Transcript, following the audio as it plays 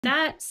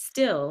that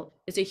still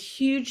is a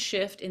huge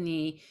shift in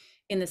the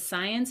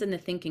science and the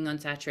thinking on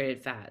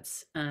saturated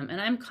fats. And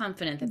I'm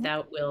confident that Mhm.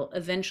 that will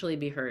eventually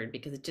be heard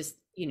because it just,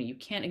 you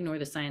can't ignore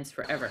the science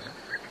forever.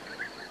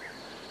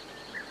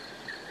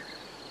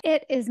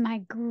 It is my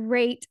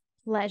great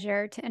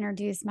pleasure to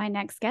introduce my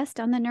next guest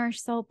on the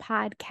Nourished Soul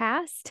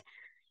podcast.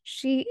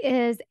 She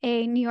is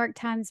a New York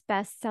Times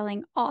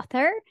best-selling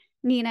author,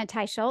 Nina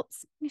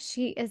Teicholz.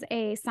 She is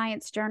a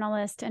science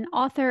journalist, an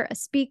author, a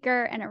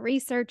speaker, and a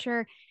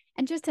researcher,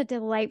 and just a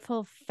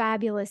delightful,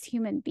 fabulous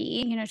human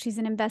being. She's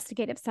an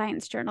investigative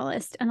science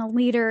journalist and a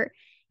leader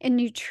in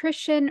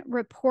nutrition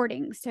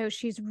reporting. So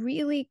she's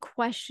really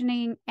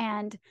questioning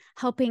and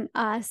helping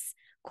us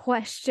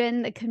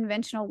question the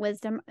conventional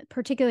wisdom,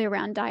 particularly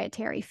around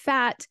dietary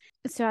fat.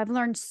 So I've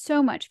learned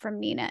so much from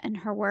Nina and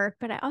her work,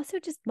 but I also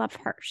just love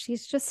her.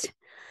 She's just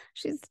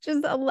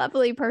a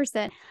lovely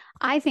person.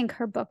 I think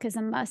her book is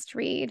a must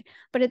read,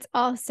 but it's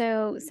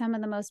also some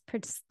of the most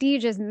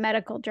prestigious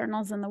medical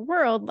journals in the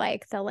world,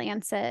 like the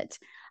Lancet,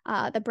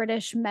 the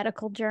British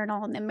Medical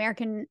Journal, and the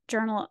American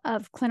Journal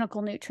of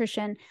Clinical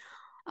Nutrition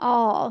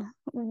all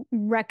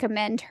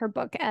recommend her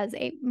book as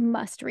a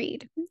must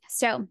read.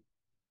 So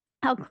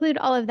I'll include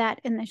all of that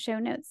in the show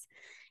notes,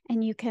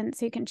 and you can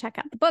check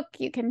out the book,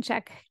 you can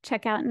check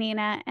out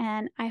Nina,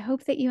 and I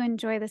hope that you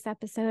enjoy this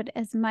episode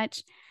as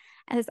much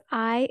as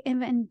I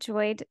have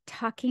enjoyed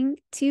talking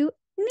to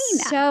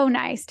Nina. So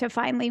nice to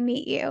finally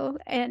meet you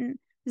in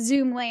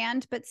Zoom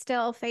land, but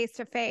still face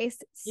to face.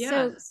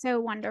 Yeah. So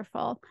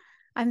wonderful.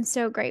 I'm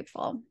so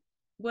grateful.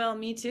 Well,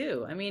 me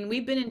too. I mean,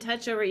 we've been in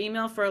touch over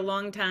email for a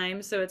long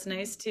time, so it's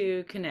nice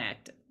to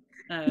connect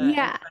and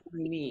Yeah.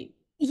 finally meet.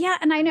 Yeah,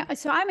 and I know.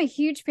 So I'm a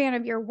huge fan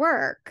of your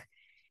work.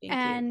 Thank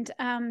you.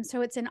 And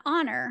so it's an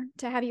honor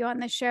to have you on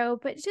the show.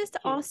 But just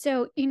Thank you.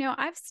 also,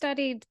 I've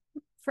studied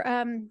for,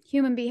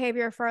 human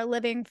behavior for a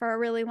living for a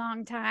really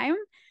long time.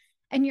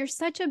 And you're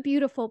such a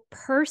beautiful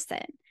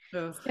person.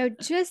 Oh, So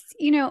just,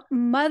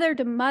 mother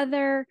to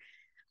mother,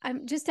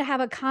 just to have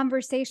a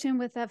conversation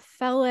with a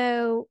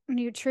fellow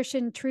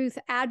nutrition truth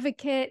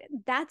advocate,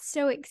 that's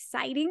so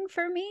exciting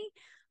for me.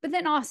 But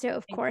then also,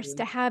 of thank course,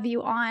 to you. have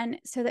you on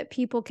so that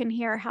people can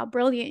hear how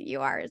brilliant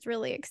you are is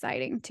really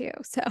exciting too.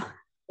 So,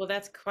 Well,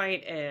 that's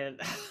quite a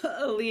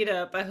lead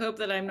up. I hope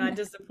that I'm not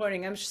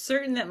disappointing. I'm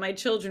certain that my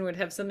children would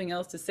have something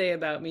else to say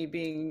about me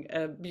being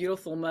a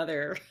beautiful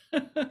mother.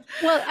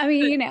 well, I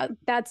mean, But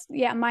that's,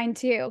 yeah, mine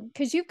too.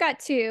 Because you've got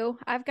two,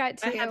 I've got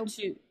I have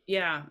two. two,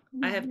 yeah,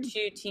 I have Mhm.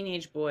 two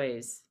teenage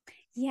boys.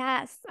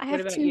 Yes, I What have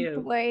about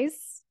you?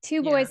 two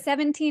Yeah. boys,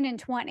 17 and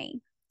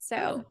 20.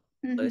 So,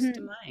 Oh, close to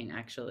mhm. mine,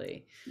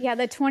 actually. Yeah,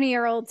 the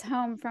 20-year-old's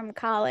home from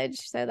college.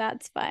 So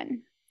that's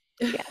fun.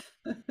 Yeah.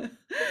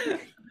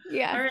 All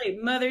Yeah. right,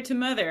 mother to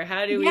mother,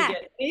 how do we Yeah.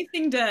 get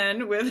anything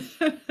done with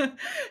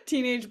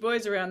teenage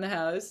boys around the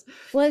house?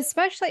 Well,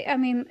 especially, I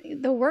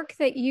mean, the work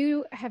that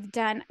you have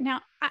done.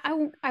 Now,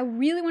 I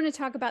really want to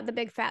talk about The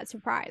Big Fat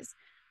Surprise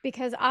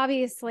because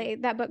obviously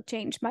that book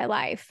changed my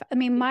life. I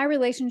mean, my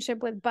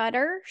relationship with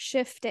butter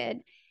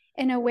shifted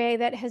in a way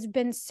that has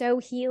been so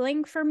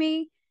healing for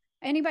me.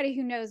 Anybody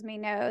who knows me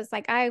knows,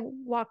 like, I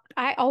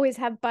always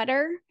have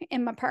butter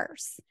in my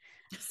purse.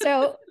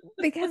 So,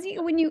 because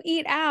when you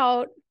eat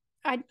out,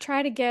 I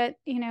try to get,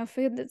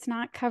 food that's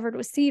not covered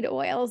with seed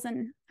oils,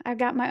 and I've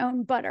got my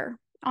own butter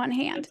on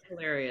hand. That's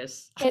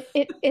hilarious.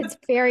 It's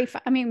very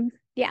fun. I mean,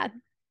 yeah.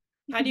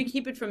 How do you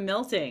keep it from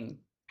melting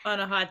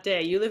on a hot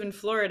day? You live in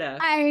Florida.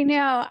 I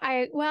know.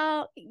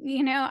 Well,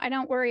 I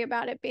don't worry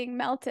about it being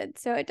melted,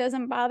 so it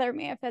doesn't bother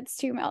me if it's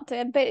too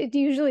melted, but it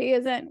usually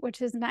isn't,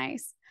 which is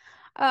nice.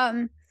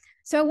 Um,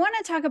 so I want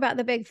to talk about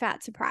The Big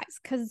Fat Surprise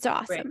because it's Right.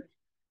 awesome.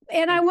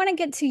 And I Thank want to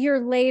get to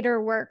your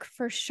later work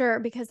for sure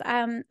because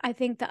I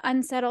think the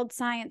Unsettled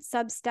Science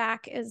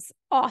Substack is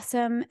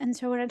awesome. And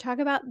so I want to talk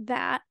about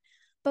that.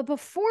 But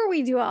before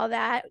we do all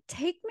that,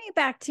 take me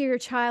back to your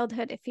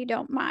childhood if you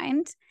don't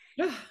mind.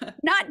 you.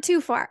 Not too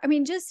far. I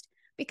mean, just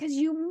because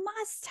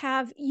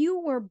you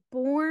were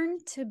born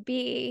to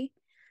be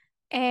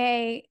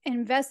a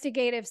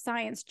investigative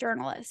science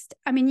journalist.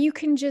 I mean, you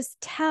can just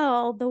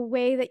tell the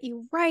way that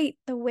you write,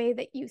 the way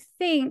that you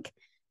think,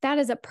 that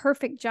is a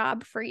perfect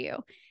job for you.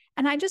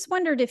 And I just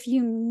wondered if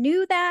you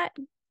knew that,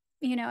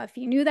 if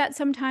you knew that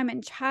sometime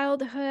in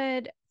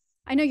childhood.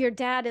 I know your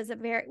dad was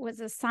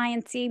a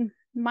sciencey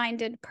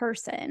minded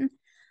person.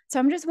 So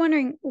I'm just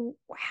wondering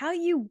how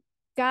you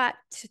got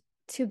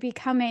to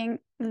becoming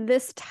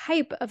this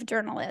type of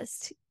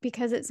journalist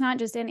because it's not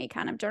just any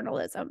kind of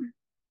journalism.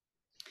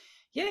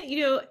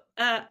 Yeah,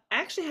 I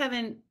actually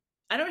haven't,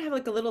 I don't have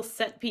like a little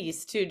set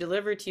piece to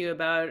deliver to you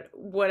about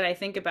what I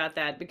think about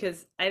that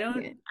because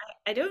Yeah.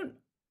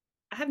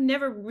 I have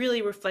never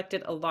really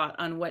reflected a lot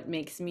on what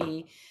makes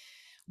me,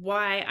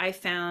 why I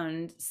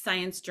found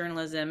science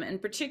journalism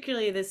and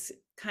particularly this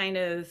kind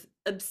of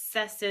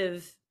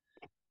obsessive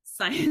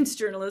science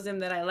journalism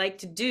that I like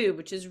to do,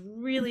 which is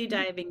really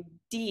diving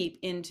deep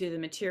into the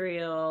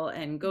material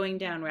and going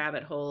down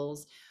rabbit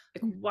holes,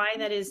 like why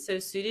that is so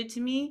suited to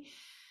me.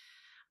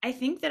 I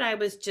think that I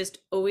was just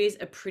always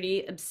a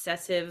pretty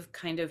obsessive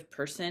kind of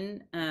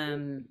person.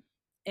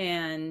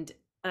 And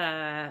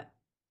uh,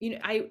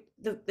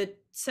 the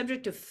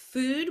subject of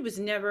food was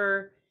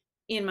never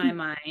in my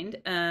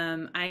mind.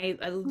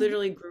 I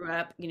literally grew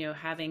up,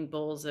 having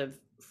bowls of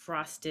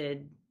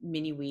frosted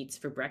mini wheats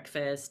for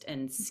breakfast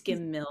and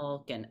skim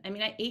milk. And I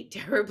mean, I ate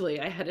terribly.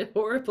 I had a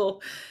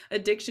horrible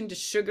addiction to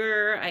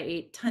sugar. I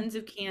ate tons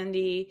of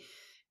candy.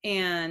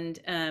 And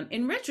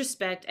in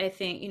retrospect, I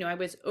think, I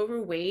was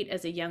overweight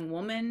as a young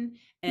woman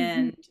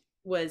Mhm. and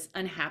was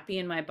unhappy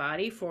in my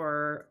body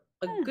for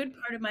a Huh. good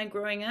part of my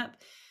growing up.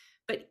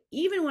 But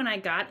even when I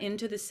got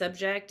into the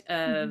subject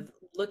Mhm. of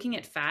looking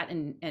at fat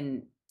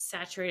and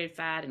saturated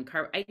fat and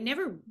carb, I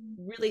never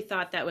really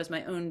thought that was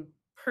my own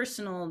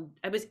personal.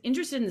 I was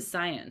interested in the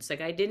science.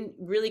 Like I didn't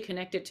really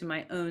connect it to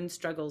my own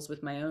struggles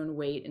with my own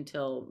weight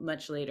until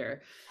much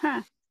later.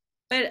 Huh.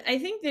 But I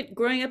think that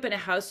growing up in a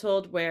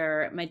household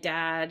where my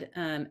dad,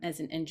 as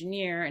an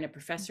engineer and a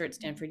professor at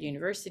Stanford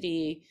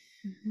University,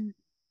 Mhm.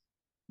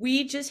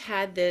 we just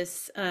had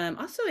this,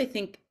 also, I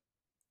think,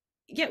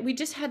 yeah, we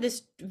just had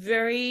this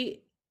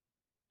very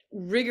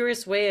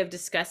rigorous way of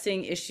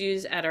discussing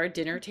issues at our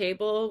dinner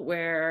table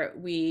where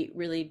we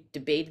really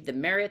debated the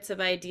merits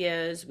of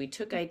ideas. We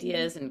took Mhm.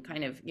 ideas and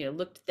kind of,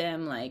 looked at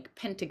them like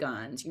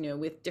pentagons,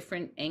 with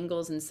different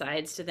angles and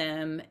sides to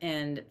them.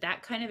 And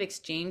that kind of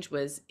exchange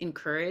was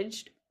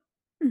encouraged.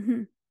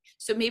 Mhm.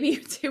 So maybe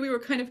you'd say we were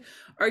kind of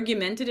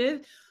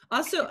argumentative.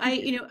 Also,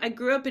 I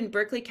grew up in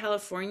Berkeley,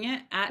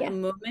 California at a Yeah.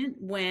 moment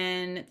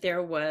when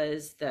there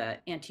was the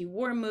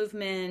anti-war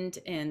movement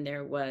and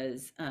there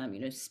was,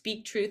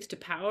 speak truth to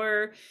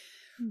power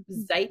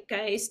Mhm.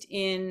 zeitgeist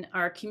in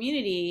our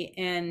community.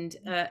 And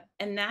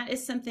that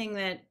is something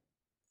that,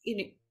 you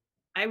know,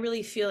 I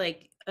really feel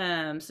like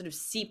sort of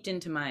seeped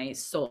into my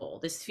soul.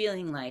 This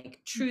feeling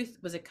like truth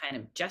was a kind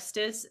of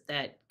justice,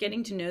 that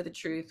getting to know the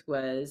truth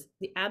was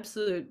the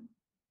absolute,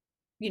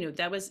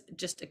 that was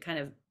just a kind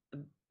of a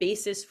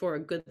basis for a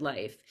good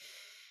life.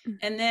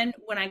 And then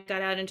when I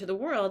got out into the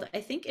world,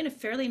 I think in a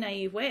fairly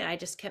naive way, I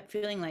just kept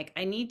feeling like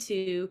I need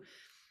to,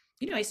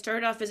 I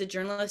started off as a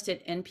journalist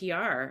at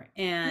NPR,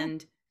 Yeah.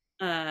 and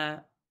uh,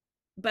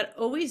 but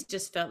always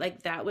just felt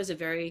like that was a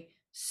very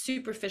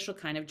superficial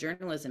kind of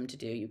journalism to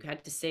do. You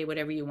had to say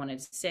whatever you wanted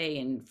to say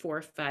in 4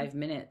 or 5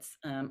 minutes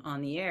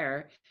on the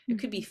air. It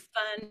could be Mhm.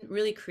 fun,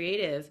 really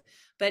creative,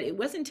 but it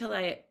wasn't until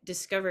I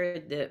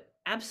discovered the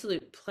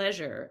absolute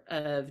pleasure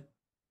of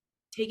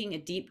taking a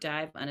deep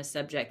dive on a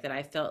subject that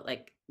I felt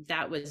like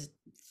that was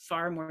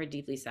far more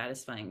deeply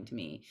satisfying to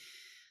me.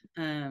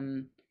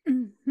 Um,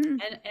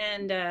 Mhm.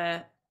 and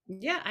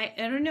yeah, I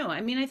don't know.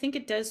 I mean, I think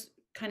it does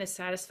kind of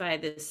satisfy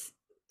this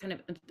kind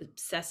of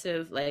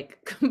obsessive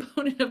like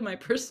component of my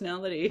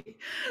personality.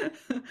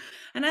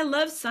 And I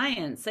love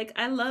science. Like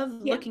I love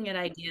Yeah. looking at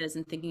ideas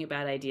and thinking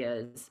about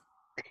ideas.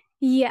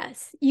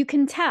 Yes, you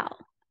can tell.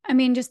 I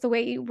mean, just the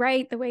way you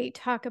write, the way you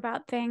talk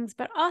about things,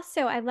 but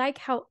also I like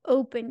how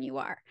open you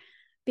are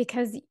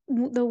because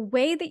the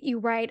way that you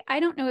write, I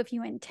don't know if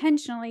you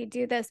intentionally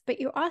do this, but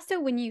you also,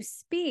 when you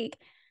speak,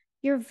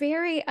 you're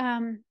very,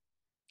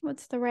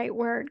 what's the right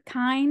word?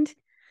 Kind.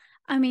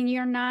 I mean,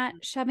 you're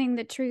not shoving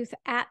the truth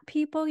at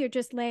people, you're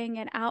just laying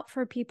it out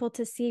for people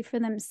to see for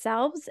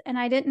themselves. And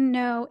I didn't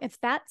know if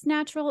that's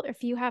natural,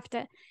 if you have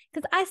to,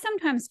 because I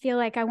sometimes feel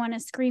like I want to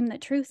scream the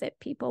truth at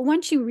people.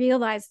 Once you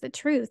realize the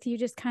truth, you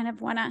just kind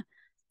of want to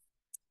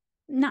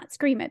not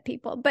scream at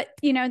people, but,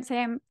 and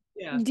say,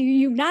 Yeah. do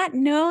you not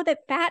know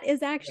that fat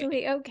is Right.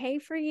 actually okay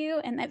for you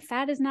and that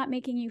fat is not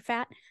making you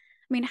fat? I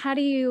mean, how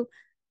do you,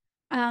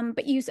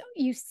 but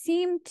you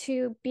seem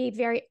to be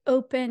very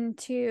open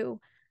to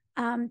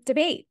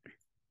debate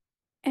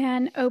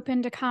and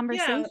open to Yeah.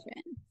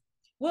 conversation.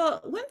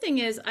 Well, one thing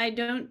is I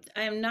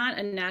am not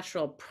a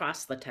natural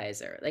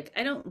proselytizer. Like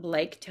I don't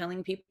like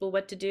telling people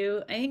what to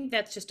do. I think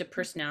that's just a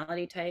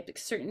personality type. Like,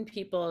 certain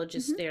people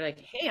just Mhm. they're like,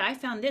 "Hey, I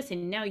found this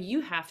and now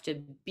you have to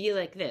be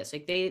like this."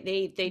 Like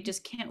they Mhm.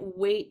 just can't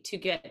wait to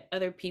get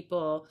other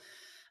people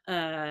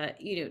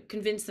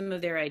convince them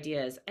of their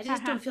ideas. I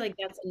just Uh-huh. don't feel like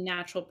that's a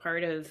natural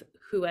part of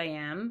who I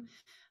am.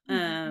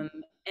 Mhm. Um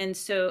and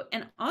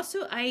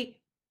also I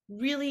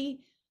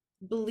really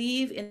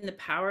believe in the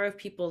power of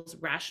people's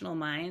rational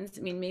minds.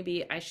 I mean,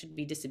 maybe I should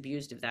be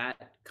disabused of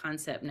that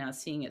concept now,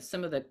 seeing it.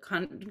 Some of the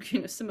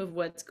some of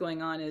what's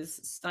going on is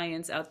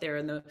science out there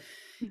in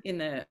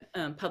the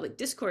public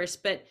discourse.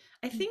 But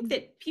I think Mhm.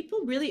 that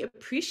people really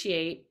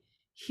appreciate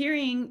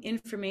hearing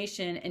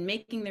information and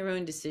making their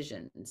own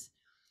decisions.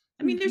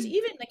 I mean, there's Mhm.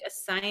 even like a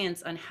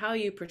science on how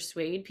you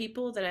persuade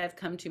people that I've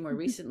come to more Mhm.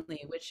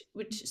 recently, which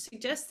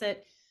suggests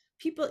that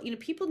people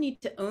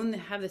need to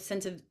have the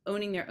sense of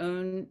owning their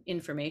own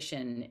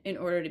information in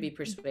order to be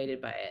Mhm.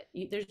 persuaded by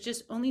it. There's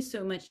just only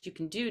so much you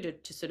can do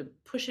to sort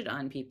of push it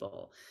on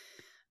people.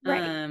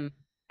 Right. Um,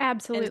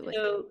 and Absolutely.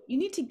 so you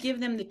need to give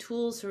them the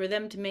tools for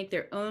them to make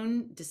their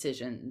own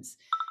decisions.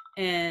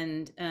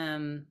 And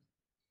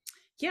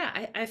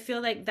yeah, I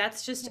feel like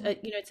that's just Yeah.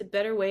 it's a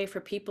better way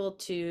for people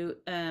to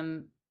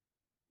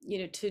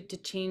to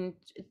change,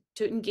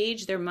 to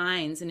engage their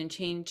minds and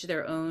change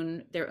their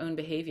own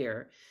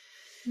behavior.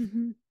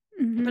 Mm-hmm. But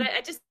Mm-hmm.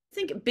 I just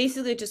think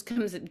basically it just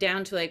comes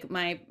down to like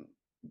my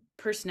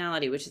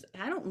personality, which is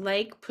I don't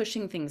like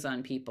pushing things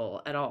on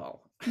people at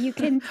all. You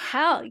can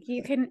tell,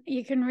 you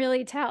can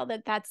really tell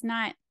that that's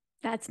not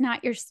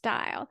your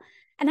style.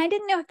 And I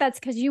didn't know if that's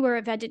because you were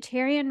a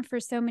vegetarian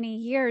for so many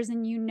years,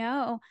 and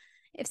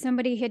if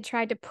somebody had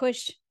tried to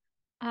push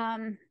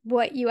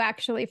what you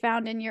actually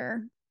found in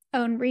your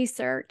own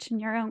research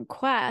and your own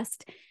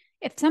quest,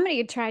 if somebody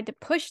had tried to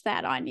push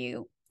that on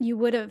you, you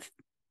would have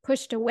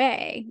pushed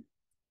away,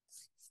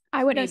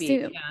 I would Maybe,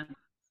 assume. yeah.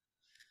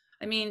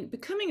 I mean,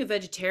 becoming a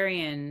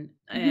vegetarian,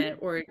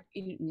 Mm-hmm. or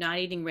not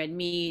eating red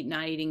meat,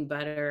 not eating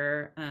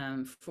butter,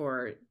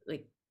 for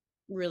like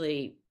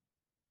really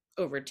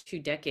over 2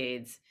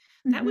 decades,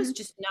 that Mm-hmm. was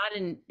just not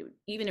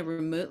even a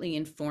remotely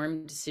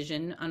informed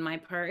decision on my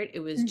part. It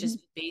was Mm-hmm. just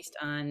based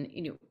on,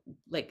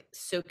 like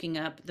soaking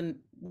up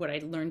what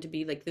I learned to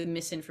be like the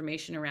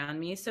misinformation around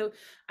me. So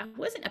I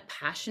wasn't a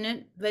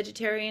passionate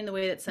vegetarian the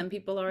way that some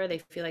people are. They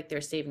feel like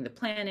they're saving the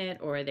planet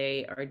or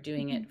they are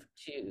doing Mm-hmm. it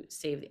to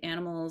save the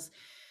animals.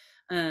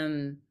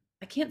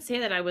 I can't say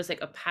that I was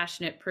like a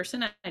passionate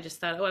person. I just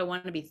thought, oh, I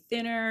want to be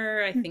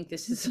thinner. I think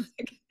this is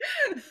like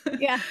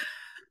Yeah.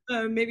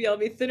 maybe I'll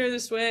be thinner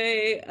this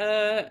way.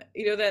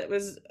 That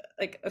was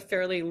like a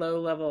fairly low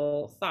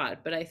level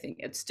thought, but I think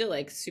it's still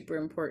like super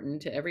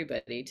important to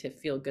everybody to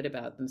feel good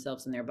about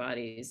themselves and their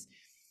bodies.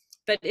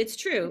 But it's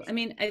true. I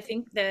mean, I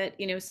think that,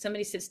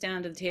 somebody sits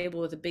down to the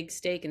table with a big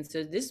steak and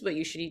says, this is what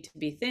you should eat to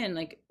be thin.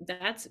 Like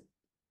that's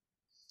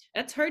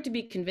hard to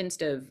be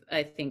convinced of,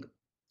 I think,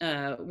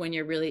 when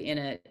you're really in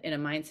a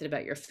mindset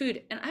about your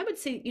food. And I would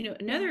say, Yeah.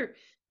 another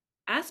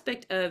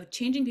aspect of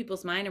changing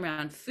people's mind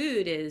around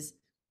food is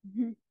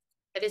Mm-hmm.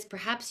 that is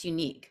perhaps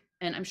unique.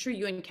 And I'm sure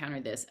you encounter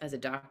this as a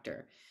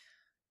doctor.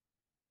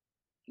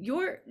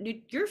 Your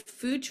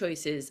food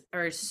choices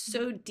are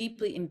so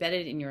deeply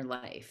embedded in your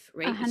life, A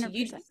right? So hundred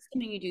you do percent.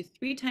 something you do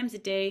 3 times a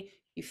day.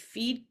 You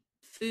feed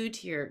food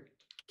to your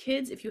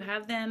kids if you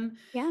have them,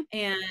 Yeah.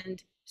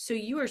 and so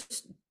you are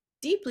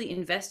deeply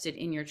invested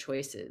in your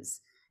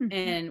choices, Mm-hmm.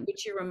 and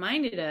which you're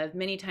reminded of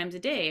many times a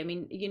day. I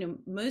mean,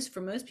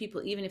 for most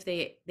people, even if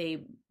they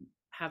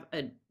have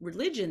a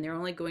religion, they're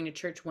only going to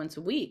church once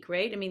a week,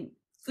 right? I mean,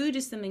 food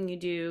is something you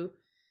do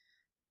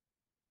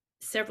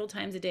several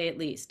times a day at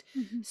least.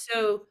 Mm-hmm.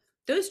 So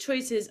those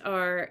choices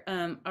are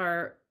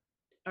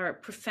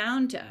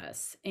profound to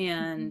us,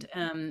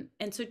 Mm-hmm.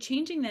 and so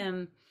changing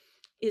them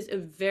is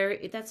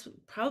that's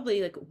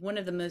probably like one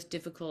of the most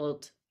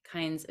difficult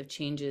kinds of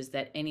changes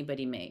that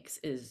anybody makes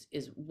is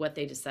what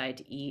they decide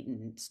to eat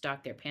and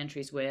stock their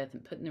pantries with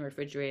and put in the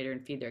refrigerator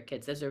and feed their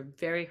kids. Those are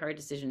very hard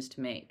decisions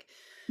to make.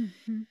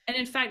 Mm-hmm. And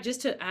in fact,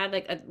 just to add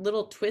like a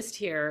little twist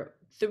here,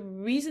 the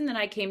reason that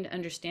I came to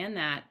understand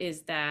that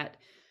is that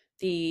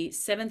the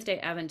Seventh Day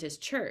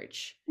Adventist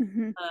Church,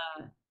 Mm-hmm.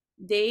 uh,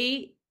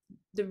 they,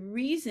 the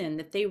reason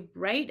that they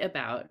write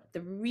about,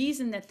 the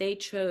reason that they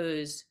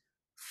chose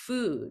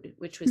food,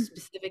 which was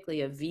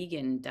specifically a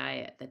vegan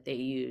diet that they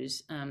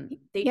use,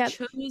 they Yep.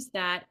 chose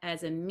that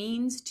as a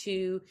means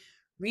to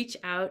reach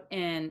out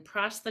and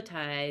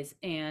proselytize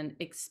and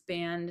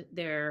expand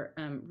their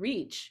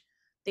reach.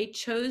 They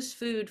chose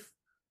food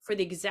for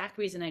the exact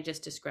reason I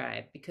just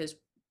described, because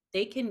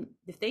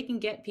if they can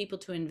get people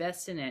to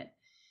invest in it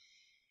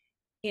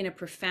in a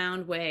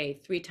profound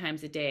way 3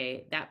 times a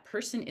day, that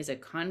person is a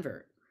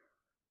convert.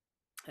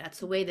 That's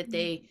the way that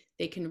they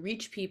can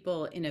reach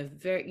people in a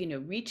very,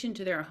 reach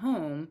into their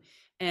home,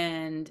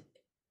 and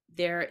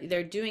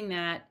they're doing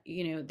that,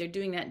 they're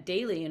doing that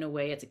daily in a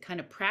way. It's a kind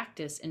of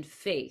practice and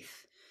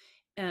faith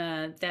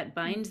that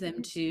binds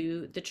them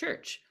to the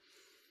church.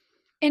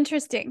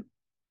 Interesting.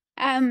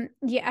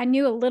 Yeah, I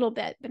knew a little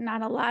bit, but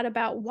not a lot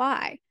about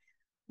why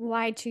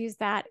choose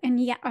that. And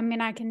yeah, I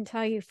mean, I can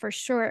tell you for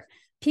sure,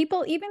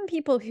 even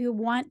people who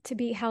want to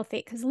be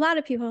healthy, because a lot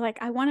of people are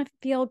like, I want to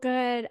feel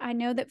good. I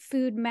know that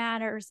food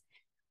matters,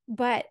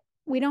 but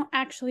we don't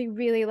actually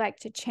really like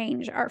to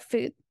change our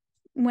food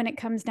when it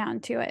comes down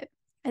to it.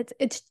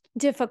 It's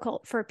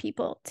difficult for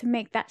people to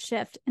make that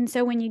shift. And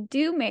so when you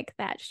do make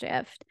that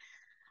shift,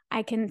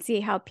 I can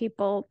see how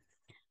people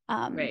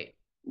um Right.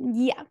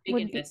 yeah, Big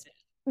would be. investment.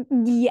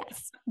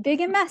 Yes, big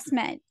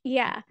investment.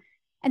 Yeah.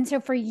 And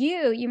so for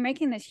you, you're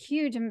making this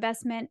huge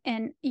investment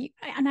and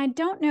I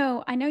don't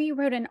know, I know you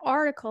wrote an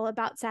article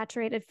about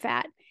saturated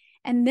fat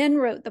and then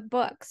wrote the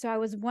book. So I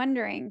was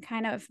wondering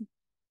kind of,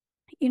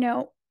 you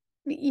know,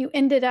 you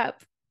ended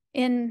up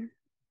in,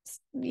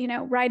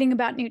 writing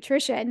about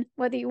nutrition,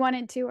 whether you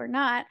wanted to or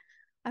not.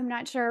 I'm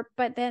not sure.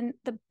 But then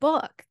the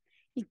book,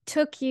 it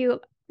took you,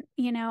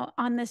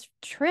 on this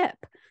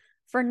trip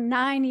for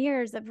 9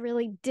 years of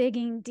really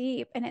digging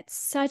deep. And it's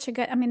such a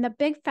good, I mean, The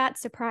Big Fat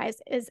Surprise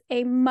is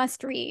a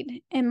must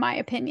read, in my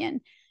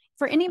opinion,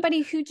 for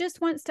anybody who just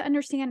wants to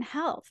understand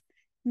health,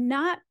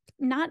 not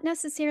not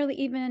necessarily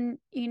even,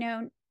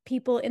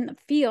 people in the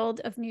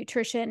field of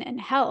nutrition and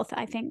health.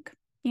 I think,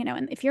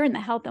 and if you're in the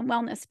health and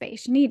wellness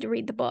space, you need to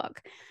read the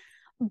book.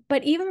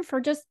 But even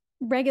for just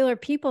regular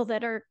people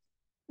that are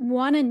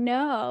want to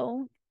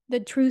know the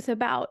truth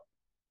about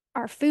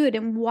our food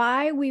and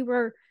why we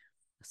were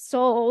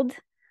sold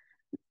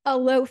a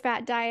low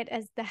fat diet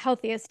as the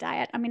healthiest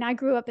diet. I mean, I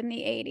grew up in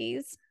the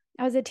 80s.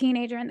 I was a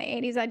teenager in the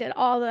 80s. I did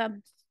all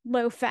the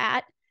low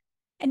fat.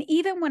 And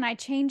even when I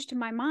changed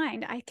my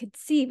mind, I could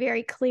see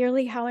very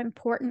clearly how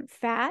important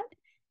fat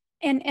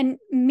and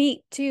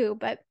meat too,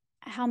 but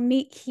how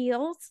meat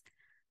heals.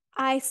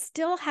 I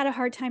still had a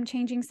hard time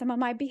changing some of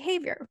my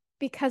behavior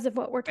because of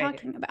what we're Right.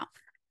 talking about.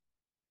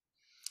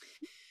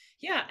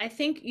 Yeah, I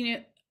think,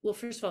 well,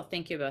 first of all,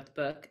 thank you about the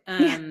book.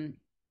 Yeah.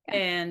 Yeah.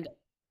 And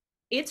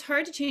it's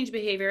hard to change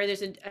behavior.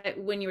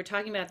 When you were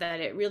talking about that,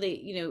 it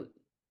really,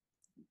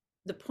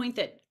 the point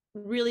that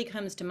really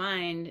comes to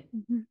mind,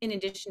 Mm-hmm. in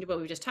addition to what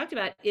we just talked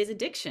about, is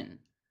addiction.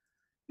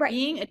 Right.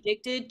 Being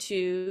addicted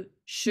to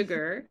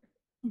sugar,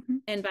 Mm-hmm.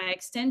 and by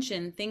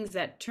extension, things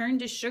that turn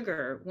to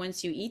sugar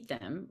once you eat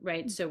them,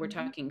 right? So we're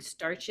Mm-hmm. talking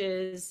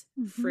starches,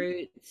 Mm-hmm.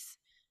 fruits.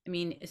 I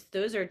mean,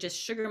 those are just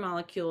sugar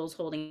molecules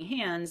holding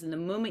hands, and the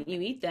moment you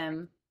eat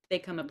them, they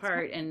come That's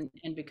right. apart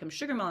and become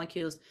sugar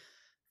molecules.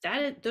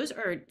 Those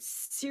are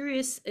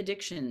serious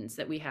addictions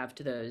that we have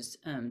to those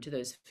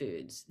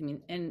foods. I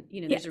mean, and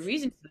there's a Yes.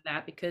 reason for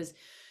that, because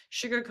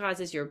sugar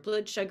causes your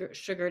blood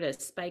sugar to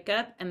spike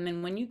up, and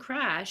then when you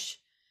crash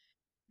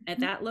at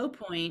Mm-hmm. that low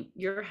point,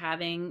 you're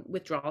having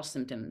withdrawal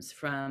symptoms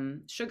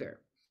from sugar.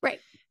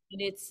 Right.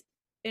 And it's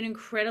an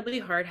incredibly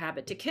hard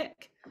habit to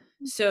kick.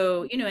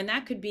 So, and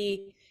that could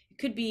be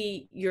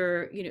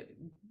your,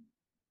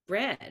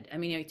 bread. I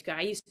mean,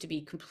 I used to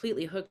be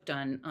completely hooked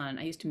on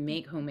I used to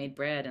make homemade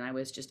bread, and I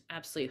was just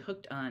absolutely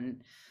hooked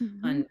on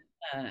Mm-hmm.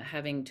 on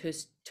having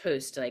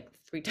toast like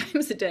 3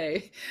 times a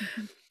day.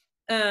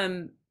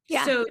 Mm-hmm.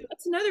 Yeah. So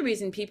that's another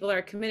reason people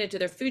are committed to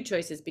their food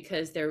choices,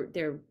 because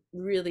they're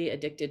really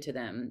addicted to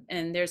them.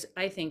 And there's,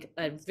 I think,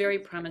 a very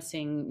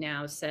promising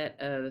now set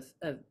of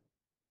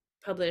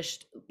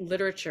published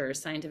literature,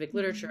 scientific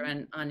literature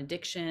Mm-hmm. on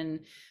addiction.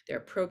 There are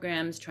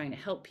programs trying to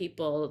help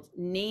people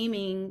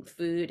naming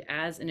food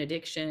as an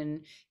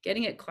addiction,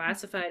 getting it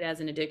classified as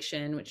an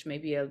addiction, which may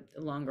be a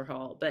longer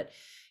haul, but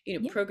Yeah.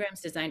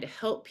 programs designed to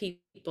help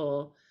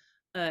people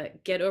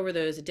get over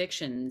those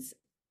addictions.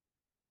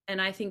 And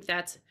I think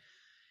that's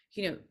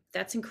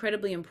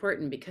incredibly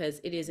important,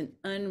 because it is an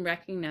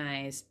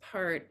unrecognized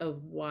part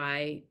of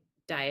why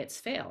diets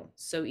fail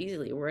so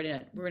easily. We're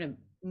in a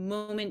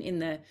moment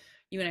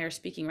you and I are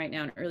speaking right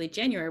now in early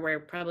January, where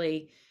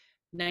probably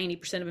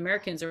 90% of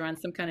Americans are on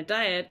some kind of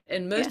diet,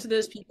 and Yeah. most of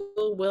those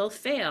people will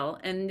fail,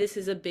 and this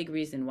is a big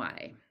reason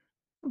why.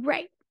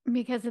 Right.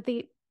 Because of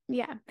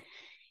yeah.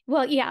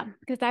 Well, yeah,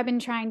 because I've been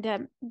trying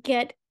to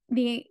get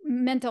the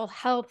mental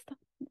health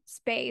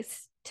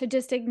space to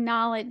just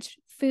acknowledge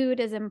food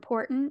is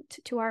important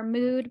to our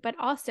mood, but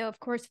also,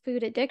 of course,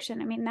 food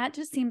addiction. I mean, that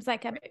just seems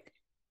like a Right.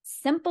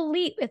 simple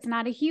leap. It's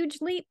not a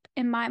huge leap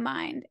in my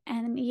mind.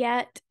 And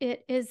yet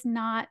it's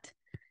not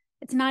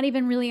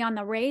even really on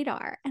the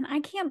radar. And I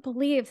can't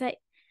believe that,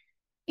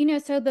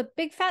 so the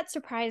Big Fat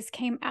Surprise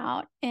came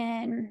out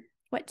in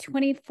what,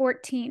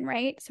 2014,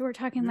 right? So we're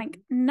talking like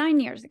Mhm. 9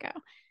 years ago.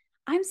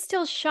 I'm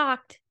still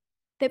shocked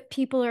that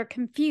people are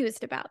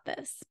confused about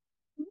this.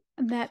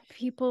 That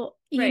people,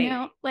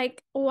 Right.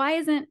 like why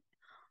doesn't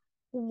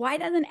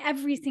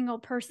every single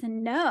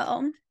person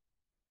know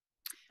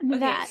Okay,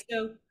 that?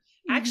 so Mhm.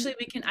 actually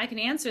I can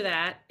answer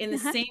that in the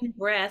Uh-huh. same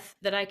breath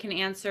that I can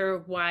answer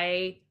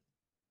why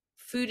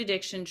food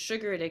addiction,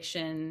 sugar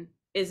addiction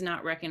is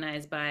not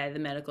recognized by the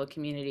medical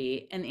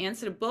community. And the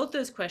answer to both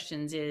those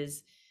questions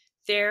is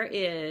there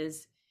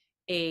is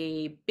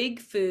a big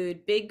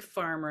food, big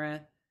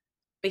pharma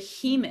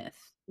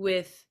behemoth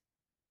with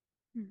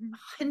Mhm.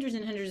 hundreds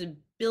and hundreds of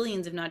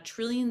billions, if not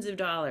trillions of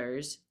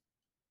dollars,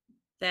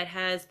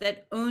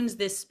 that owns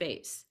this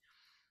space.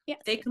 They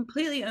Yes.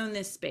 completely own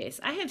this space.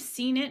 I have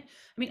seen it.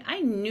 I mean,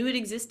 I knew it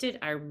existed.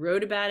 I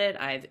wrote about it.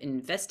 I've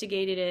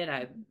investigated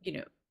it.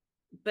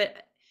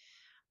 But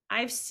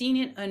I've seen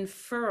it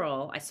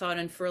unfurl. I saw it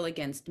unfurl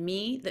against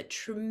me, the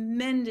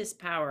tremendous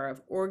power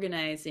of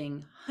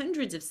organizing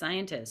hundreds of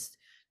scientists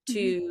Mhm.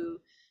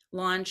 to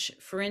launch,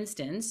 for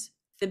instance,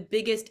 the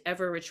biggest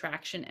ever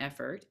retraction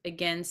effort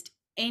against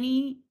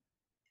any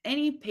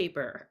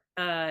paper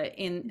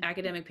in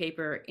academic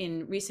paper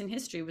in recent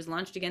history was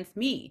launched against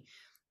me,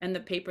 and the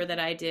paper that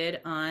I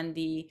did on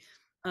the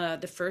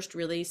first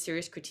really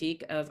serious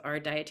critique of our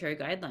dietary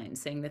guidelines,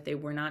 saying that they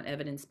were not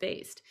evidence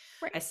based.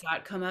 Right. I saw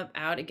it come up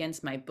out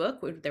against my book.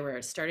 There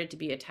were started to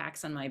be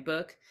attacks on my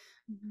book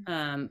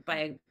Mhm.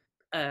 by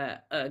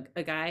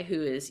a guy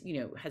who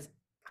has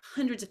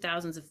hundreds of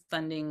thousands of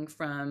funding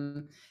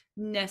from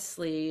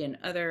Nestle and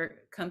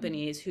other Mhm.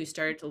 companies, who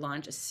started to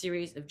launch a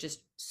series of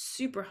just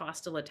super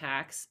hostile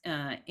attacks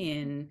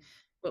in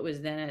what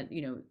was then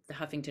the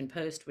Huffington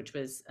Post, which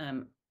was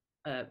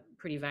a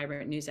pretty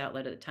vibrant news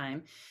outlet at the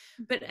time.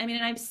 But I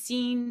mean, I've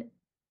seen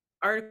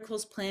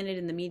articles planted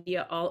in the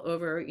media all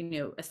over,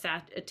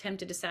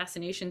 attempted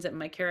assassinations at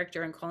my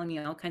character and calling me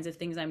all kinds of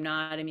things I'm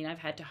not. I mean, I've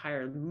had to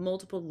hire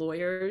multiple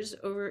lawyers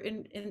over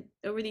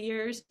the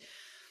years.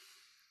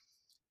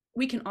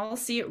 we can all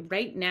see it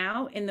right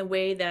now in the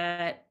way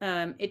that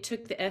it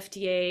took the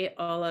FDA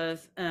all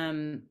of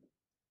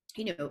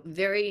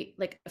very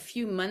like a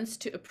few months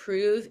to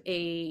approve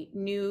a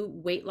new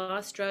weight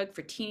loss drug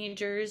for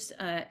teenagers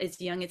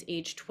as young as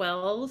age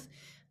 12.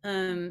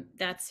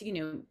 That's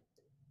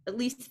at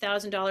least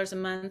 $1,000 a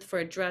month for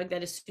a drug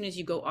that as soon as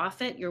you go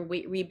off it, your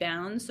weight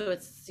rebounds. So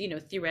it's,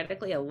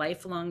 theoretically a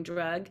lifelong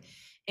drug.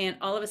 And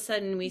all of a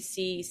sudden we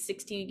see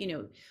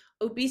 60,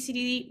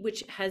 obesity,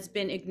 which has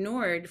been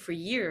ignored for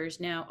years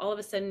now, all of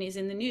a sudden is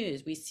in the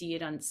news. We see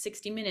it on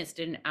 60 Minutes,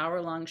 did an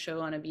hour-long show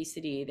on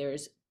obesity.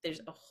 There's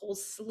a whole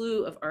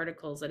slew of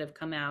articles that have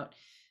come out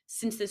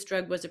since this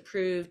drug was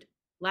approved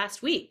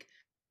last week.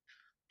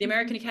 The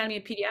American Academy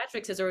of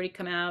Pediatrics has already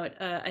come out,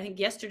 I think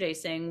yesterday,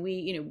 saying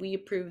we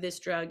approve this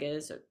drug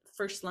as a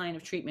first line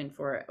of treatment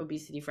for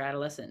obesity for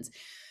adolescents.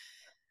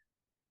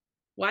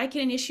 Why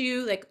can an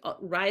issue like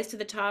rise to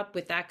the top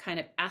with that kind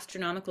of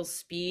astronomical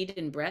speed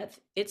and breadth?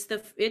 It's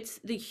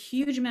the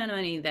huge amount of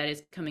money that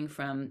is coming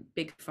from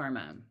big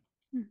pharma.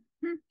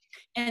 Mm-hmm.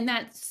 And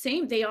that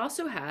same, they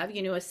also have,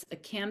 a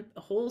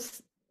whole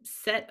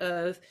set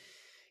of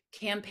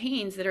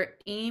campaigns that are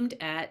aimed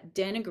at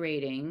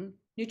denigrating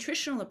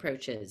nutritional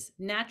approaches,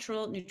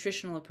 natural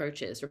nutritional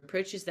approaches, or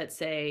approaches that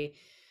say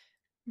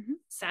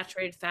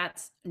saturated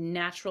fats,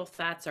 natural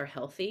fats are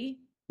healthy.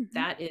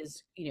 That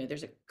is,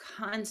 there's a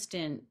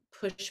constant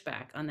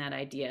pushback on that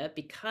idea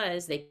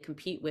because they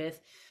compete with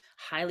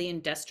highly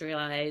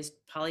industrialized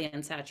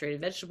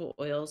polyunsaturated vegetable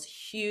oils,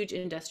 huge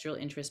industrial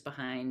interest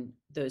behind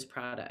those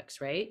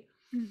products, right?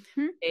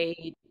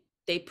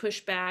 They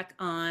push back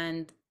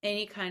on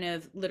any kind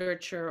of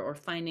literature or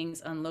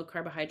findings on low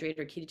carbohydrate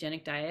or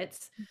ketogenic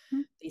diets.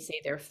 They say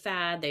they're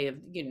fad. They have,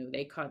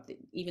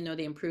 even though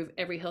they improve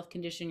every health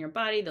condition in your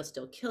body, they'll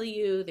still kill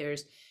you.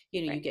 There's,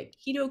 you get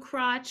keto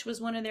crotch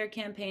was one of their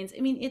campaigns.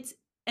 I mean, it's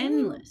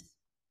endless.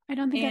 I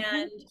don't think I've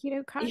heard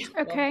keto crotch.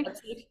 Okay. Well,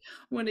 that's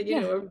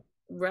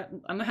like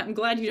I'm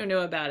glad you don't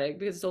know about it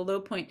because it's a low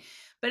point.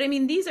 But I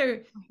mean, this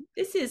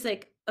is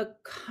like a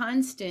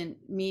constant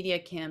media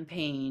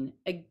campaign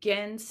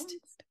against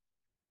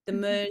the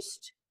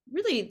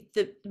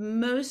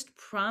most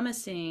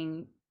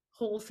promising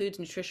whole foods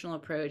nutritional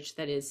approach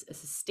that is a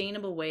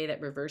sustainable way that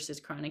reverses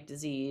chronic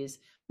disease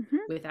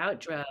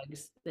without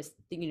drugs,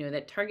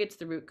 that targets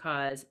the root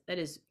cause. That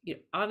is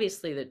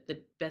obviously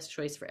the best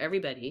choice for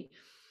everybody.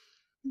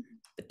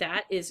 But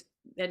that is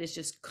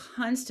just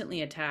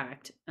constantly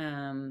attacked.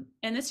 And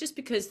that's just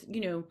because,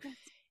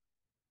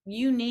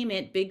 you name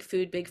it, big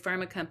food, big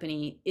pharma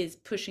company is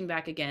pushing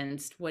back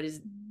against what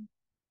is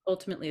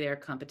ultimately their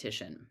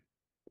competition.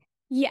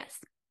 Yes.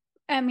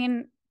 I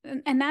mean,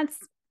 and that's,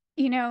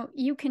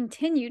 you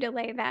continue to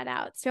lay that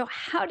out. So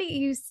how do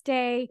you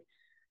stay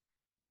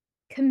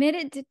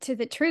committed to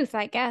the truth,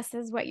 I guess,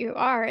 is what you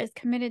are, is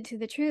committed to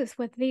the truth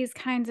with these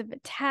kinds of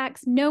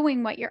attacks,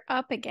 knowing what you're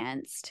up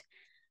against?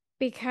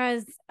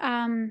 Because,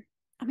 I'm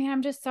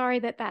just sorry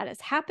that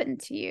has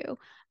happened to you,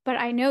 but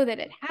I know that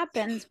it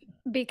happens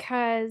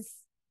because,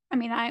 I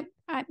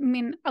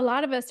mean, a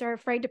lot of us are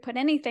afraid to put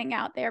anything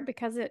out there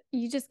because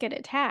you just get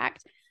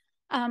attacked.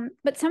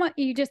 But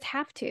you just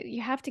have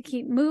to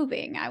keep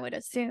moving, I would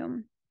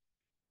assume,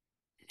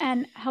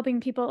 and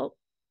helping people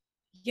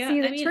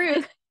see the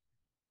truth.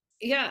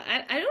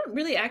 I don't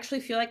really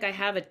actually feel like I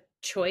have a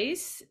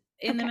choice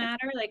in the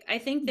matter. Like, I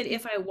think that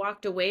if I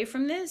walked away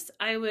from this,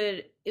 it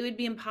would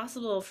be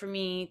impossible for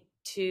me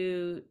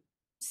to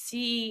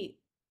see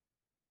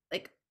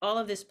like all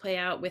of this play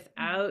out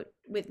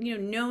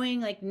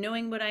knowing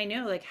what I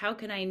know. Like, how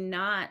can I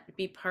not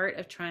be part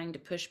of trying to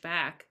push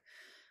back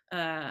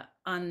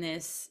on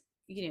this,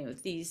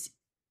 these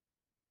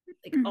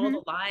like all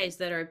the lies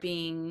that are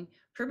being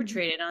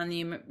perpetrated on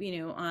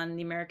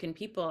the American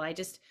people. I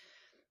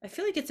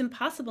feel like it's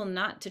impossible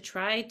not to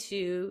try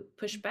to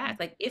push back.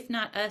 Like, if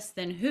not us,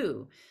 then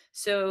who?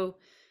 So,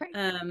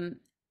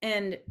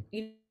 and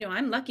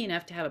I'm lucky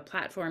enough to have a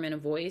platform and a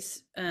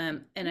voice.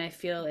 And I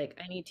feel like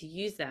I need to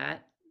use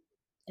that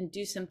and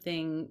do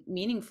something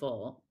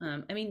meaningful.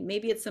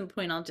 Maybe at some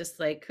point I'll just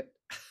like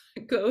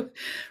go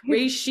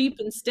raise sheep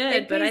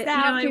instead, but right.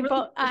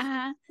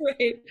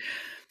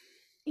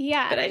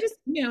 Yeah. But I just,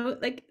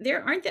 like,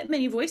 there aren't that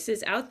many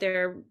voices out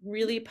there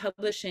really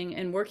publishing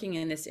and working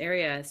in this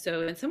area.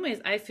 So in some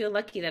ways I feel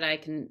lucky that I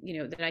can,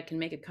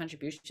 make a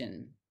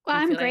contribution. Well,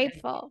 I'm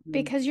grateful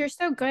because you're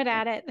so good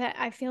at it that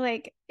I feel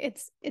like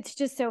it's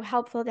just so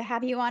helpful to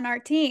have you on our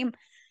team,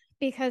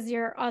 because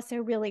you're also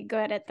really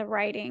good at the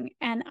writing.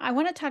 And I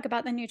want to talk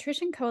about the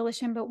Nutrition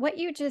Coalition, but what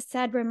you just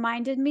said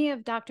reminded me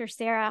of Dr.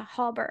 Sarah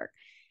Hallberg.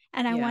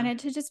 And I wanted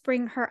to just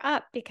bring her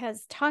up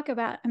because talk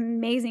about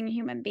amazing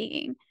human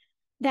being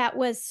that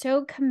was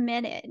so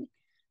committed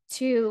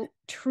to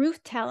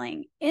truth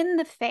telling in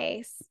the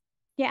face.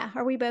 Yeah.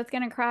 Are we both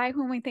going to cry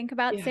when we think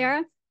about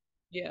Sarah?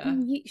 Yeah.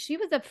 She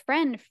was a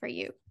friend for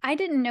you. I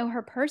didn't know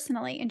her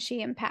personally, and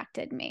she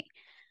impacted me.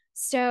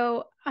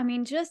 So,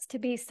 just to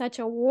be such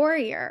a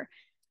warrior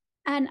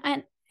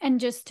and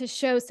just to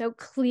show so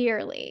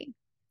clearly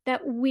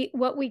that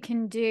what we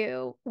can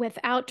do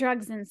without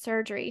drugs and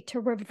surgery to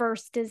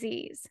reverse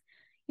disease.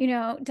 You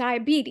know,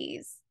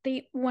 diabetes,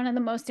 the one of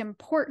the most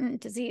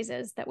important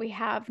diseases that we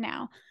have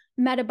now,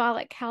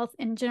 metabolic health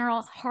in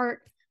general,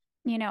 heart,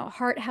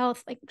 heart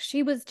health. Like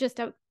she was just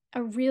a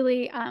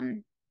really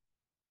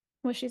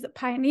well, she's a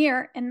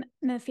pioneer in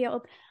the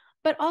field,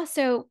 but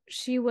also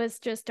she was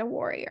just a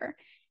warrior.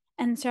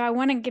 And so I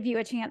want to give you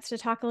a chance to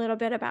talk a little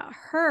bit about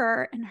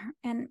her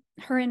and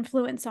her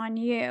influence on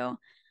you.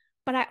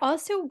 But I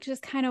also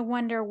just kind of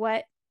wonder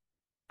what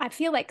I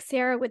feel like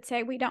Sarah would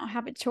say, we don't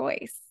have a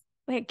choice.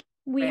 Like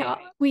Right.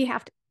 we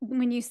have to.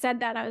 When you said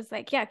that, I was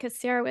like, yeah, because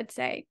Sarah would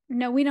say,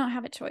 no, we don't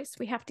have a choice.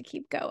 We have to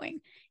keep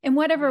going in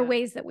whatever Yeah.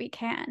 ways that we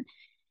can.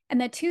 And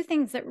the two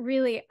things that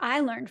really I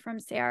learned from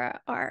Sarah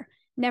are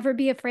never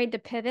be afraid to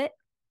pivot.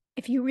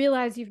 If you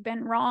realize you've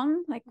been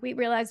wrong, like we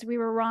realized we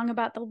were wrong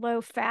about the low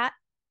fat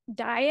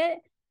diet,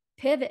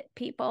 pivot,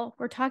 people.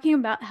 We're talking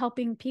about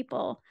helping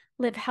people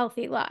live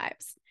healthy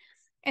lives.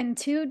 And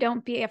two,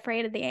 don't be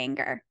afraid of the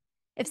anger.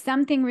 If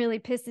something really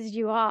pisses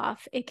you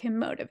off, it can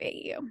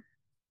motivate you.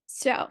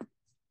 So,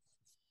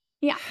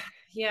 yeah.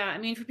 Yeah, I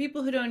mean, for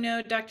people who don't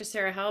know, Dr.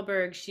 Sarah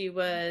Hallberg,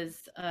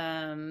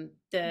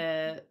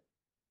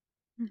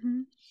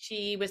 Mm-hmm.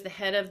 she was the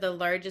head of the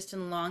largest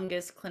and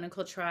longest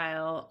clinical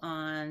trial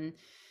on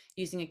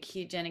using a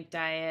ketogenic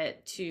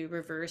diet to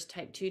reverse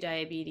type 2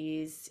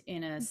 diabetes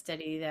in a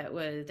study that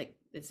was like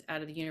it's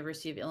out of the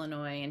University of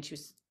Illinois, and she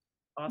was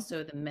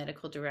also the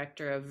medical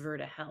director of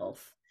Verta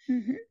Health.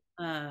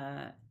 Mm-hmm.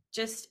 Uh,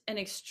 just an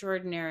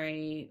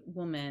extraordinary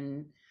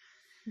woman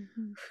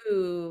Mm-hmm.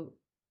 who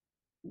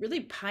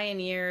really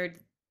pioneered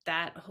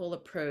that whole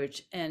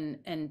approach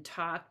and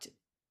talked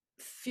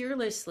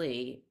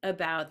fearlessly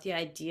about the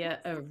idea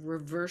of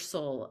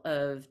reversal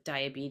of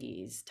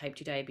diabetes, type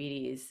 2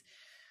 diabetes,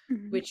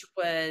 Mm-hmm. which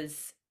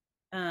was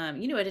at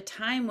a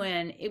time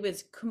when it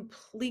was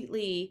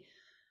completely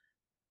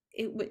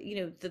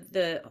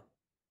the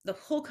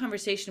whole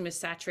conversation was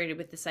saturated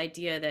with this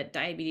idea that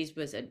diabetes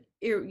was an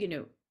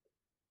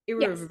Yes.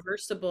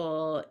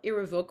 irreversible,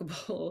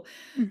 irrevocable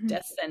Mm-hmm.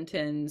 death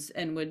sentence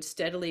and would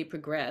steadily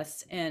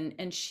progress.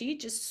 And she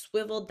just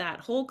swiveled that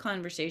whole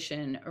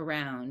conversation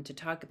around to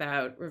talk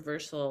about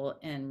reversal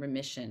and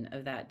remission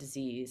of that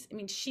disease. I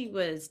mean, she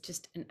was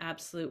just an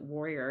absolute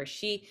warrior.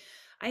 She,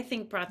 I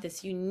think, brought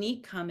this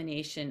unique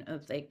combination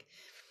of like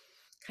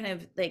kind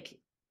of like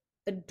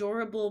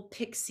adorable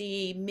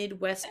pixie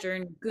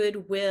Midwestern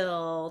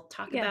goodwill,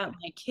 talk Yeah. about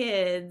my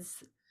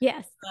kids,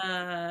 Yes.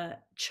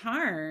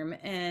 charm,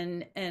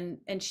 and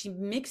she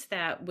mixed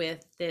that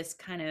with this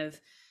kind of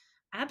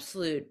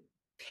absolute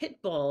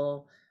pit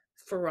bull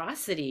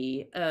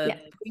ferocity of Yes.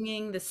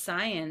 bringing the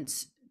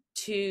science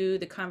to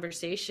the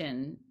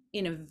conversation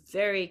in a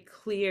very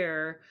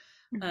clear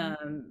Mm-hmm.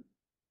 um,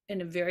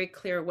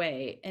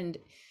 way. And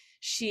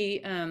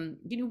she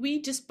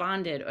we just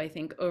bonded, I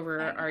think, over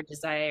Right. our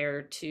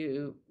desire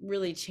to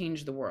really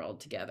change the world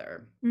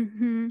together.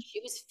 Mm-hmm. She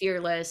was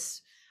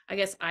fearless. I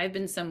guess I've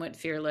been somewhat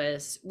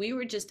fearless. We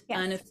were just Yes.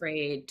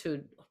 unafraid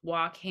to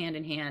walk hand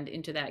in hand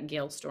into that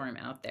gale storm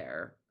out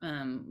there,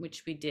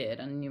 which we did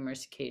on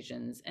numerous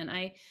occasions. And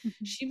Mm-hmm.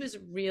 she was a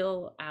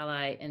real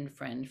ally and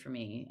friend for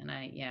me. And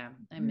I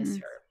miss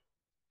Mm-hmm. her.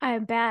 I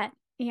bet.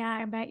 Yeah,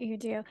 I bet you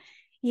do.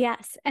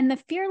 Yes. And the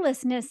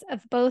fearlessness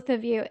of both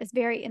of you is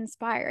very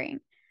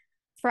inspiring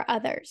for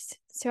others.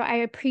 So I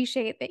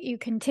appreciate that you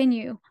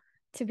continue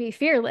to be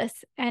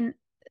fearless. And,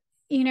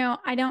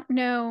 I don't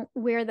know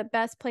where the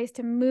best place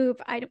to move.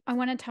 I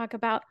want to talk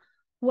about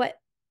what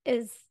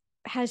is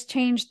has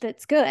changed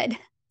that's good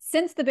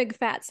since the big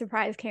fat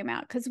surprise came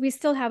out, because we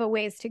still have a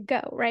ways to go,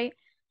 right?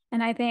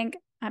 And I think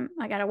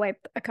I got to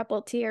wipe a couple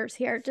of tears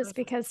here just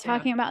because Yeah.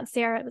 talking about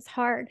Sarah was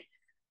hard.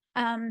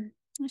 um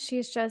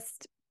she's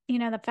just,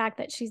 the fact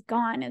that she's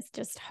gone is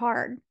just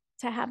hard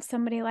to have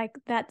somebody like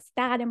that's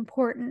that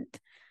important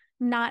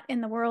not in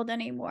the world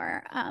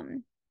anymore.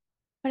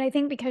 But I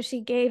think because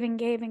she gave and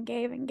gave and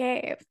gave and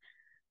gave,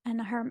 and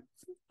her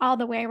all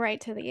the way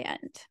right to the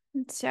end.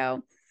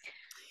 So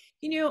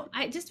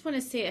I just want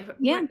to say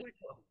yeah.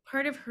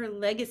 part of her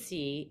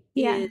legacy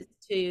Yeah. is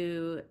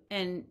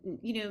and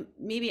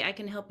maybe I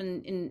can help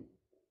in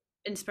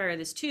inspire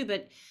this too.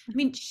 But I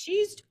mean,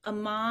 she's a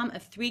mom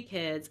of three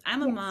kids.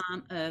 I'm a Yes.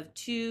 mom of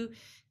two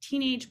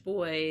teenage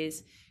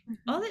boys.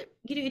 Mm-hmm. All that,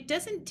 it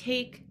doesn't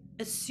take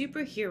a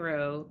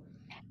superhero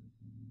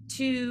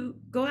to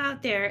go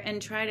out there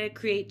and try to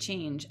create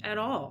change at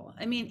all.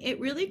 I mean, it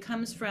really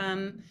comes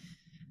from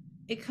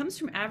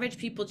average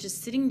people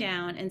just sitting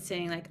down and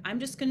saying, like, I'm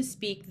just going to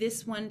speak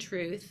this one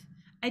truth.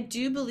 I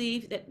do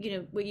believe that,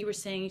 what you were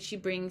saying, she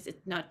brings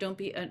it, not don't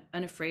be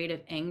unafraid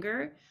of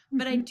anger,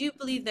 but I Mm-hmm. do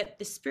believe that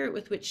the spirit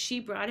with which she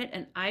brought it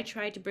and I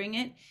tried to bring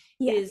it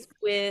is Yes.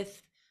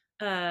 with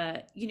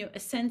a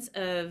sense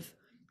of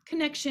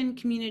connection,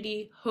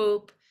 community,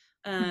 hope,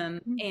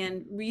 Mm-hmm.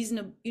 and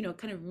reasonable,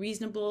 kind of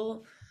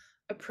reasonable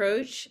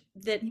approach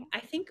that Yeah. I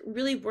think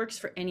really works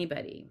for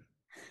anybody.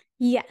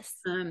 Yes.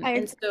 And so I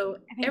think you're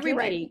right.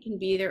 everybody can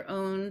be their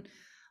own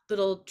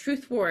little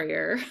truth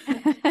warrior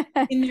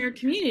in their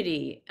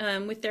community,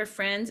 with their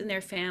friends and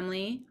their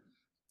family,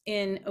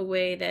 in a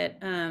way that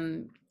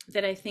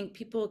that I think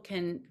people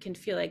can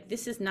feel like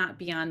this is not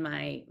beyond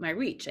my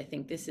reach. I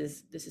think this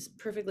is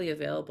perfectly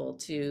available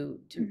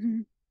Mhm.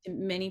 to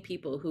many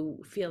people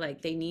who feel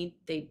like they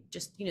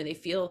just, they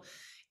feel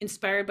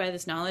inspired by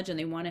this knowledge and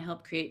they want to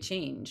help create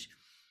change.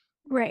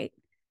 Right.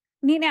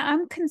 Nina,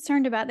 I'm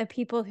concerned about the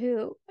people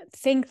who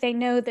think they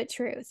know the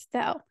truth,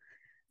 though.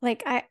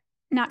 Like,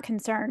 not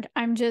concerned.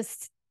 I'm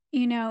just,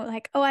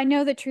 like, oh, I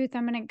know the truth.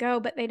 I'm going to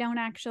go, but they don't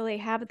actually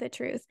have the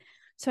truth.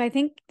 So I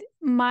think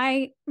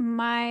my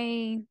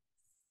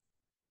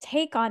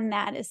take on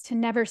that is to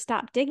never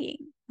stop digging,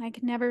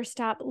 like never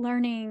stop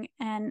learning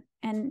and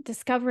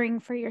discovering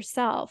for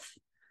yourself.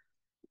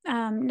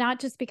 Not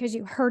just because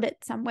you heard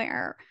it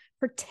somewhere,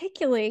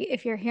 particularly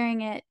if you're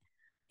hearing it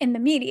in the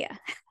media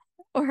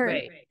or,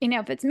 Right.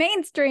 if it's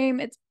mainstream,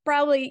 it's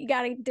probably you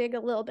got to dig a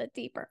little bit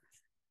deeper.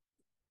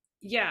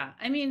 Yeah,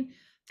 I mean,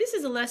 this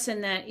is a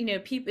lesson that,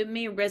 people, it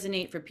may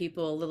resonate for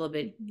people a little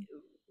bit Mhm.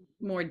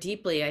 more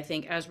deeply, I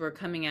think, as we're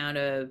coming out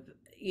of,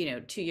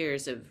 3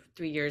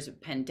 years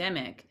of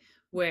pandemic,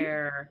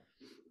 where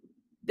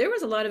there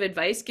was a lot of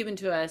advice given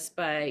to us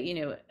by,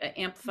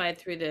 amplified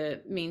through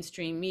the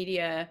mainstream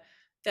media,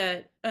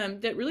 that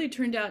really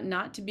turned out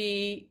not to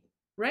be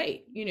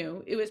right.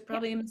 It was Yeah.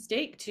 probably a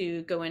mistake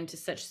to go into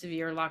such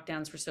severe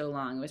lockdowns for so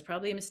long. It was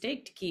probably a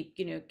mistake to keep,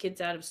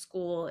 kids out of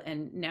school,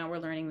 and now we're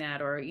learning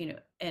that, or, Mhm.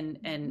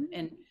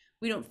 and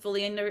we don't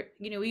fully under,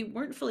 we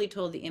weren't fully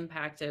told the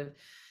impact of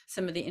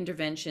some of the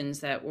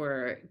interventions that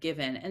were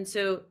given. And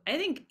so I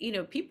think,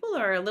 people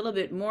are a little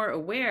bit more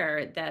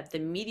aware that the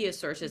media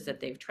sources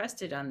that they've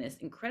trusted on this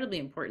incredibly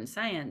important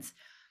science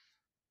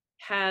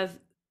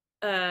have,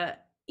 uh,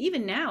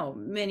 even now,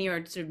 many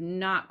are sort of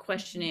not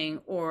questioning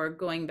or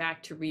going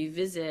back to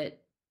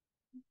revisit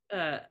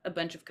a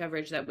bunch of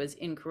coverage that was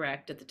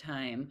incorrect at the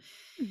time.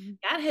 Mhm.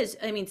 That has,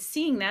 I mean,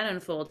 seeing that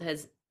unfold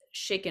has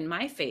shaken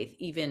my faith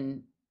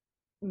even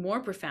more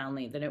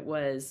profoundly than it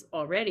was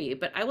already.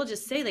 But I will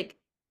just say, like,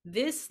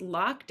 this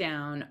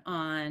lockdown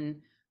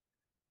on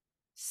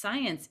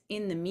science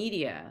in the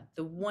media,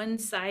 the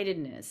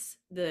one-sidedness,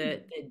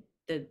 the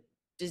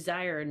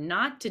desire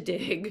not to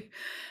dig,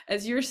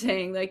 as you're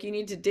saying, like, you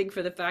need to dig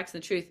for the facts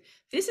and the truth.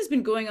 This has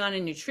been going on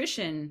in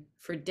nutrition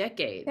for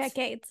decades,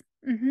 Decades.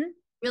 Hmm.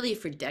 really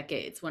for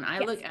decades. When I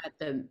look Yes. at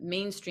the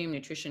mainstream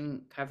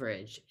nutrition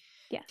coverage,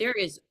 Yes. there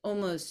is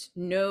almost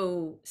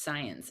no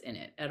science in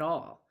it at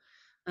all.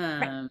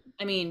 Right.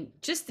 I mean,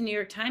 just the New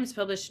York Times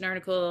published an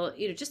article,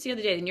 just the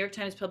other day, the New York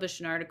Times published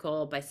an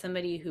article by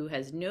somebody who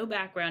has no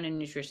background in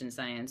nutrition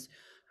science,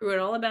 who wrote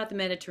all about the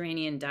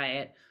Mediterranean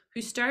diet,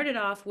 who started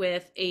off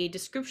with a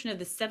description of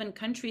the 7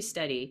 country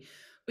study,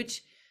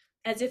 which,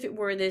 as if it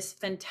were this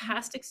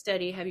fantastic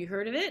study. Have you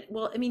heard of it?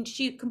 Well, I mean,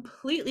 she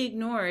completely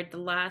ignored the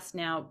last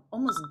now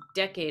almost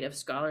decade of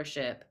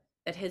scholarship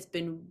that has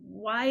been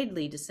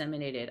widely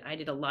disseminated. I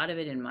did a lot of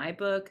it in my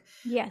book.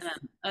 Yes.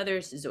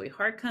 Others, Zoe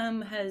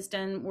Harcum has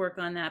done work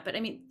on that. But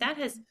I mean, that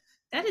has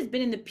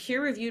been in the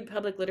peer-reviewed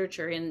public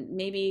literature, and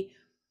maybe,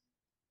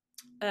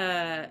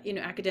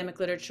 academic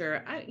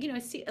literature. I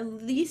see at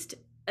least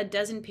a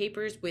dozen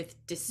papers with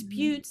Mhm.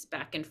 disputes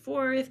back and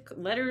forth,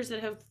 letters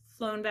that have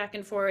flown back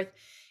and forth.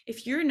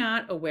 If you're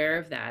not aware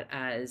of that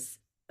as,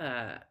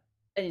 an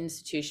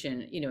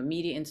institution, a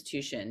media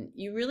institution,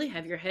 you really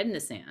have your head in the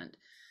sand.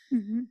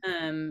 Mhm.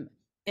 Um,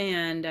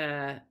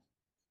 and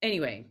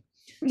Anyway,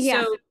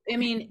 Yeah. so I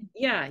mean,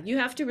 yeah, you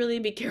have to really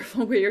be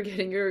careful where you're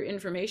getting your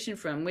information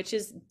from, which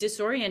is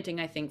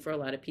disorienting, I think, for a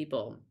lot of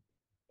people.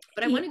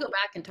 But I Yeah. want to go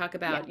back and talk Yeah.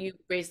 about, you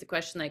raised the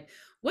question, like,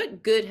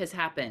 what good has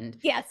happened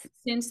Yes.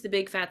 since the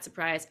big fat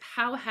surprise?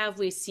 How have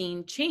we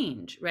seen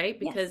change, right?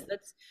 Yes.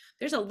 Because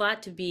there's a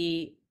lot to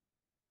be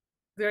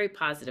very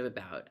positive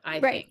about, I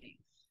Right. think.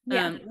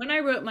 Yeah. When I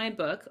wrote my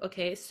book,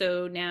 okay,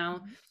 so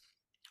now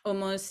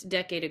almost a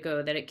decade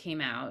ago that it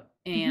came out,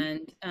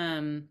 Mhm.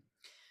 and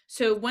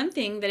so one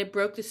thing that it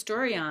broke the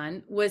story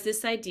on was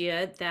this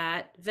idea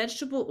that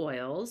vegetable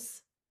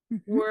oils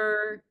Mhm.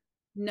 were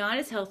not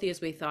as healthy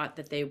as we thought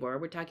that they were.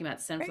 We're talking about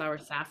Right. sunflower,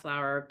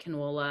 safflower,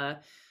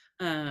 canola,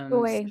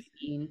 Boy.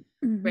 soybean,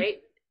 Mhm.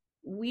 right?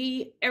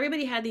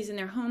 Everybody had these in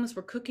their homes,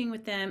 we're cooking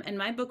with them. And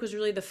my book was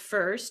really the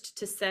first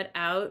to set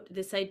out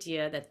this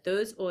idea that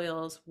those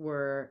oils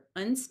were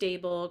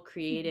unstable,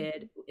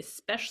 created, Mhm.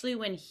 especially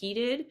when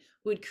heated,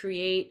 would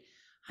create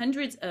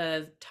hundreds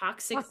of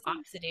toxic Toxins.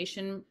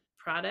 oxidation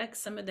products,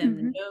 some of them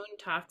Mhm. known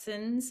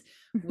toxins,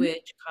 Mhm.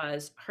 which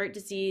cause heart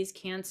disease,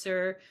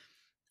 cancer.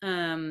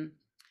 Um,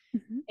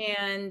 Mhm.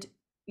 and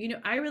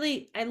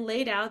I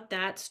laid out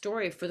that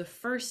story for the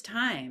first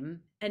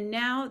time, and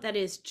now that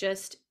is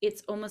just,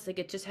 it's almost like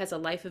it just has a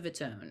life of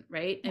its own,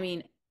 right? I Yeah.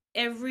 mean,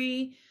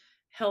 every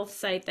health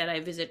site that I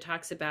visit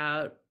talks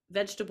about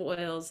vegetable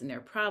oils and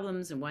their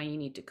problems and why you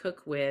need to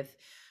cook with,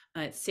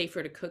 it's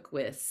safer to cook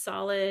with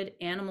solid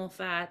animal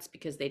fats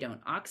because they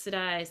don't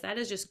oxidize. That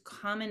is just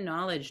common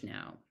knowledge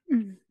now.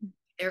 Mhm.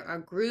 There are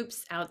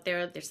groups out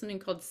there. There's something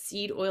called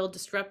seed oil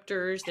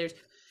disruptors. There's,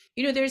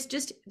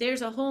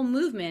 there's a whole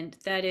movement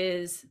that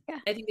is, Yeah.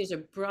 I think there's a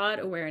broad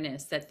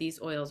awareness that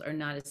these oils are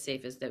not as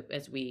safe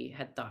as we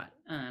had thought.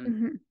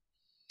 Mm-hmm.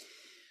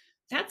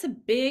 That's a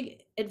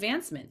big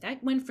advancement.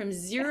 That went from Yeah.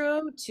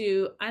 zero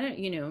to, I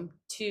don't,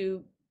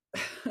 to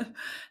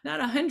not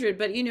 100,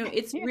 but Yeah.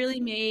 it's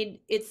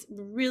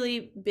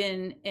really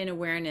been an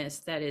awareness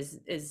that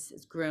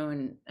is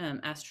grown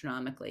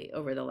astronomically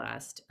over the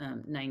last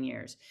 9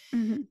 years.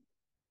 Mm-hmm.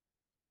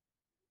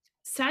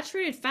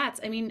 Saturated fats.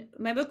 I mean,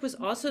 my book was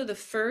also the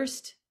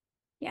first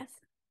Yes.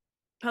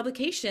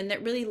 publication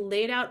that really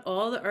laid out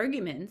all the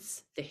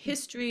arguments, the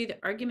history,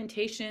 the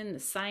argumentation, the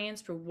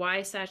science for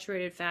why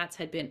saturated fats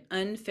had been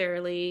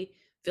unfairly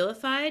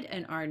vilified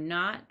and are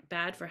not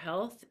bad for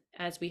health,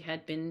 as we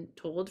had been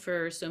told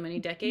for so many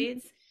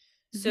decades.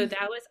 So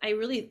Mm-hmm. I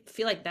really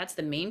feel like that's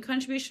the main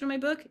contribution of my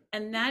book.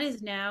 And that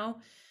is now,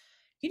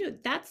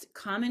 that's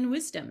common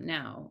wisdom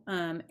now.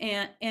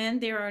 And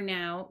there are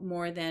now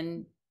more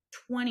than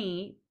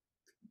 20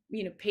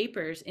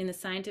 papers in the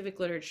scientific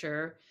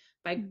literature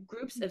by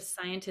groups Mm-hmm. of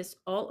scientists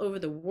all over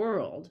the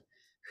world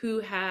who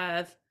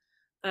have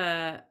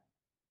uh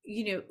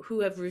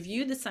who have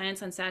reviewed the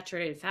science on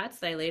saturated fats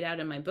that I laid out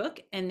in my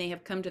book, and they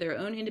have come to their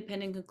own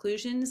independent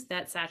conclusions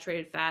that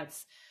saturated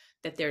fats,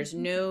 that there's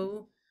Mm-hmm.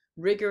 no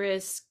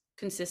rigorous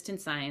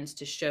consistent science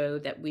to show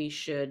that we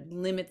should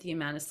limit the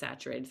amount of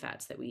saturated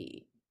fats that we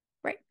eat.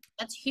 Right.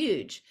 That's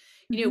huge.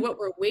 Mm-hmm. What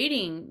we're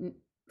waiting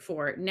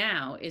for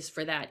now is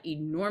for that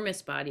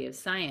enormous body of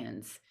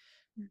science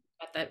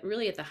at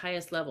the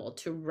highest level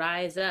to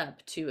rise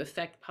up to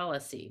affect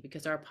policy,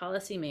 because our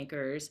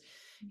policymakers,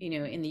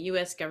 in the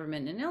US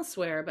government and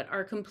elsewhere, but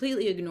are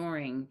completely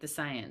ignoring the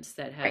science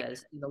that Right.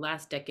 has the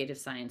last decade of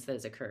science that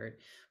has occurred.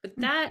 But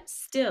Mm-hmm. that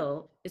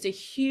still is a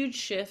huge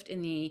shift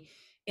in the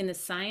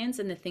science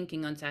and the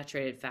thinking on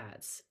saturated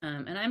fats.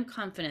 And I'm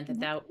confident that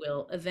Yeah. that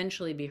will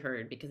eventually be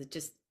heard, because it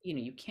just,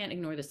 you can't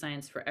ignore the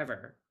science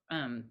forever.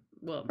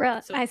 Well,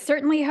 Well, so I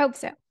certainly hope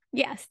so.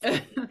 Yes.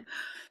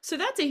 so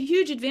that's a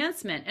huge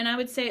advancement. And I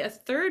would say a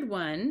third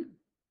one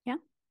Yeah.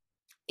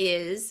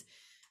 is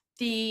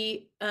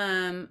the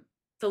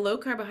low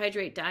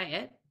carbohydrate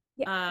diet,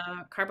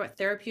 Yeah.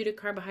 therapeutic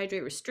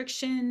carbohydrate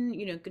restriction,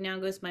 now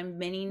goes by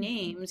many Mm-hmm.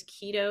 names,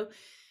 keto.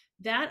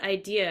 That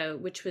idea,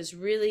 which was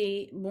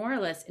really more or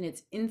less in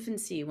its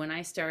infancy when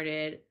I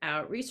started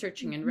out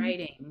researching and Mm-hmm.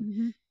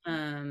 writing, Mm-hmm.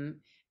 um,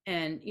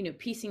 and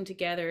piecing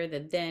together the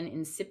then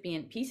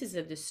incipient pieces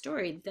of this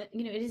story, that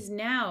it is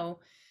now,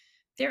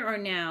 there are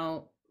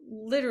now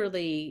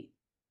literally,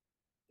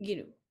 you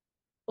know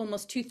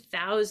almost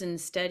 2,000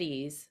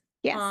 studies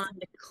Yes. on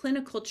the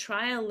clinical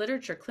trial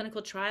literature,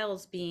 clinical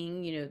trials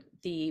being,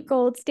 the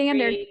Gold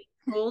standard. great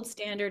gold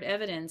standard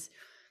evidence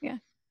Yeah.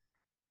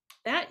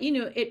 that,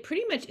 it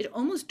pretty much, it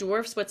almost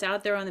dwarfs what's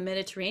out there on the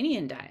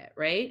Mediterranean diet,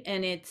 right?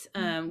 And it's,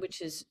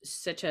 which is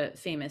such a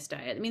famous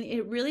diet. I mean,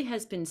 it really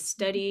has been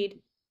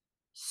studied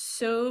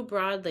so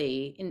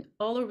broadly in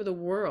all over the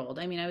world.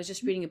 I mean, I was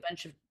just reading a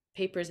bunch of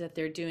papers that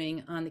they're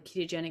doing on the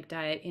ketogenic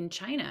diet in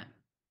China,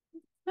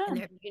 and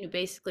Oh, they're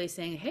basically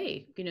saying,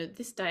 hey,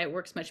 this diet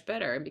works much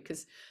better, and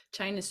because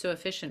China's so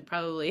efficient,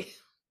 probably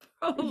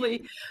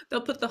probably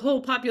they'll put the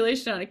whole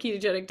population on a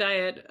ketogenic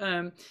diet.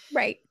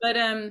 right. But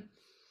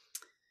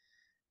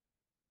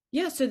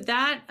Yeah, so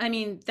that, I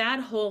mean, that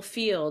whole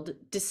field,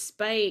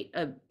 despite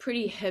a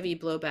pretty heavy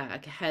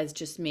blowback, has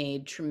just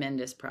made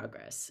tremendous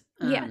progress.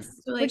 Yes.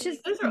 So Which like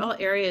is those are all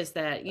areas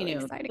that, really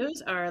exciting.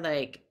 those are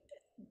like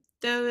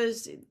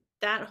those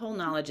that whole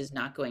knowledge is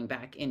not going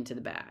back into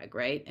the bag,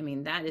 right? I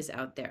mean, that is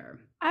out there.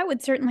 I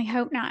would certainly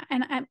hope not.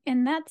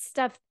 And that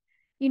stuff,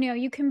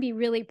 you can be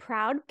really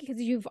proud because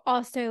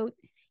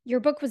your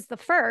book was the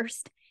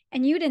first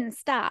and you didn't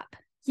stop.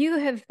 You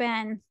have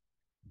been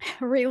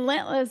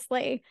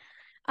relentlessly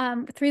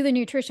through the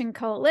Nutrition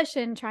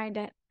Coalition trying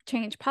to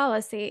change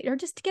policy, or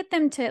just to get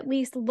them to at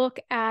least look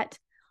at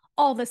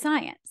all the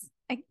science.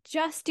 Like,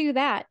 just do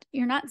that.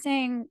 You're not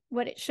saying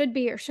what it should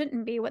be or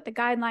shouldn't be, what the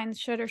guidelines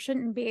should or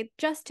shouldn't be,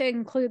 just to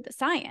include the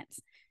science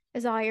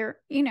is all you're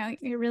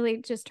really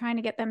just trying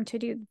to get them to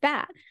do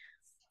that.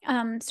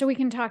 So we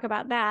can talk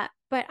about that.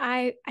 But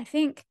I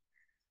think,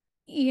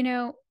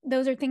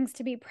 those are things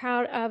to be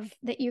proud of,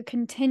 that you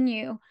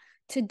continue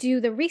to do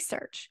the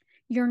research.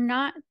 You're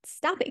not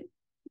stopping.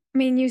 I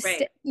mean,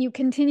 Right. you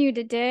continue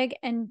to dig,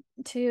 and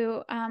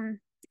you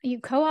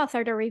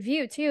co-authored a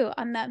review too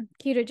on the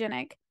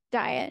ketogenic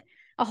diet,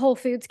 a whole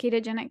foods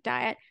ketogenic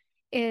diet.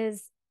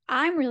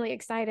 I'm really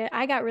excited.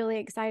 I got really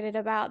excited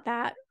about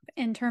that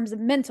in terms of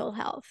mental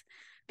health,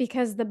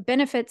 because the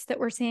benefits that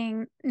we're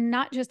seeing,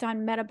 not just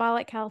on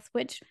metabolic health,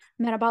 which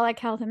metabolic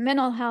health and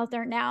mental health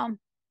are now,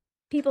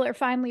 people are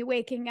finally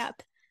waking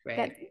up that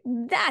Right.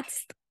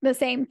 that's the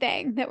same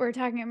thing, that we're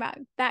talking about,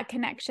 that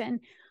connection.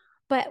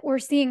 But we're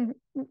seeing,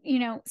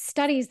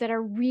 studies that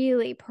are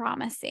really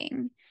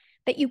promising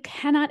that you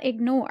cannot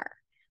ignore,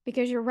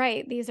 because you're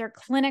right. These are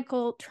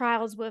clinical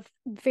trials with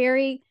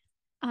very,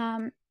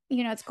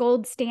 it's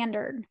gold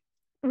standard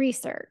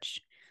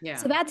research. Yeah.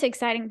 So that's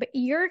exciting. But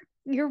you're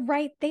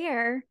right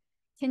there,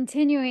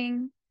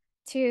 continuing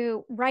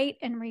to write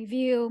and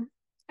review.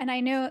 And I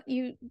know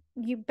you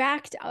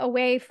backed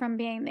away from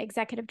being the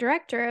executive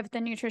director of the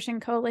Nutrition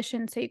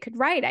Coalition so you could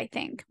write, I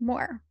think,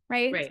 more,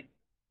 right? Right.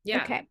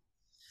 Yeah. Okay.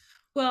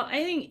 Well,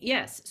 I think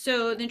yes.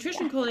 So the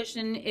Nutrition Yeah.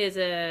 Coalition is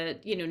a,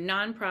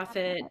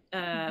 nonprofit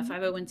Mhm.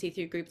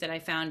 501(c)(3) group that I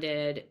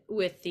founded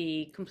with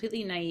the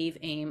completely naive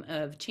aim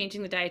of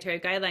changing the dietary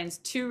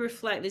guidelines to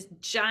reflect this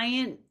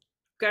giant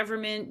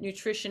government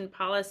nutrition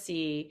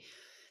policy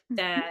Mhm.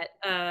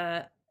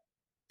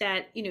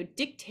 that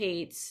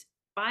dictates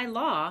by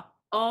law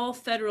all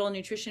federal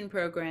nutrition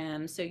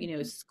programs. So,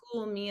 Mhm.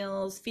 school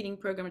meals, feeding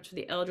programs for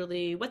the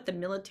elderly, what the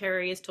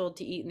military is told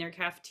to eat in their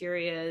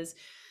cafeterias,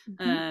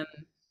 Mhm.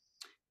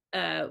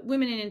 um,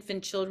 women and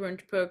infant children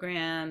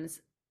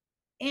programs,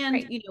 and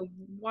Right.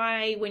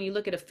 why when you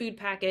look at a food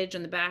package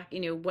on the back,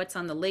 what's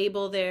on the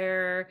label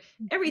there.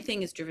 Mhm.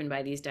 Everything is driven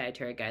by these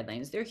dietary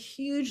guidelines. They're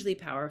hugely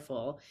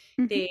powerful.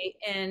 Mhm.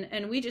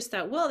 And we just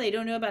thought, well, they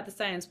don't know about the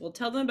science. We'll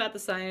tell them about the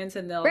science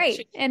and they'll Right.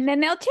 change. And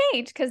then they'll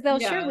change because they'll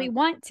Yeah. surely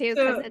want to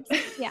because So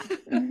it's, yeah.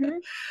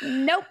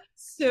 Nope.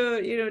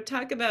 so,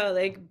 talk about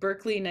like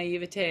Berkeley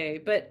naivete.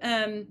 But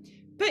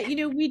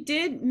we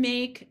did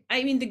make,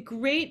 I mean, the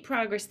great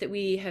progress that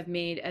we have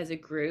made as a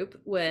group Yeah.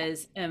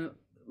 was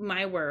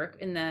my work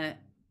in the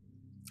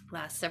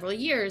last several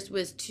years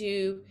was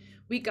to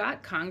we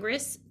got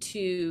Congress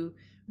to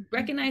Mhm.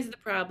 recognize the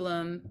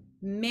problem,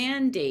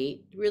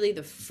 mandate really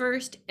the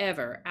first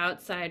ever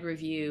outside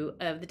review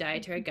of the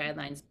dietary Mhm.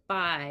 guidelines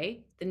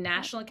by the Yep.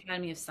 National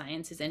Academy of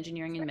Sciences,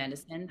 Engineering, That's and right.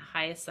 Medicine,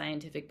 highest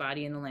scientific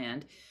body in the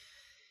land.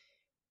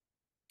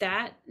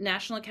 That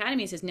National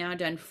Academies has now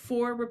done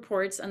 4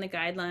 reports on the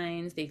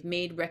guidelines. They've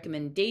made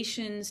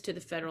recommendations to the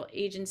federal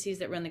agencies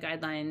that run the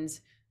guidelines.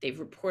 They've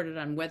reported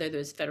on whether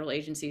those federal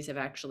agencies have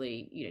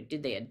actually,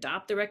 did they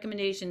adopt the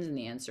recommendations? And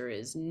the answer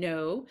is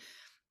no.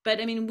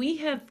 But I mean, we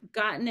have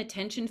gotten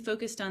attention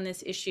focused on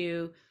this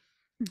issue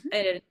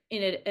Mhm.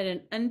 at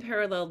an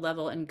unparalleled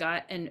level, and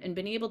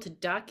been able to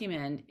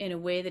document in a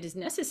way that is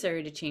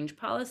necessary to change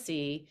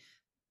policy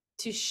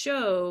to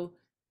show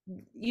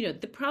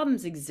the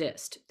problems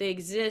exist. They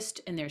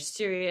exist and they're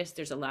serious.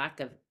 There's a lack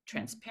of Mhm.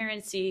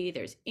 transparency,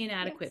 there's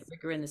inadequate Yes.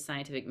 rigor in the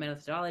scientific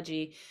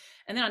methodology.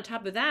 And then on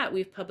top of that,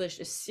 we've published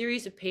a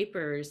series of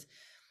papers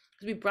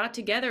because we brought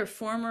together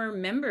former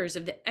members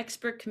of the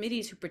expert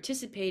committees who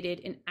participated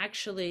in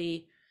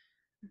actually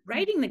Mhm.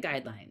 writing the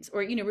guidelines, or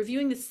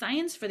reviewing the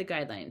science for the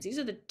guidelines. These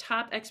are the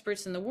top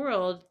experts in the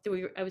world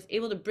that I was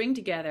able to bring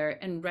together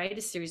and write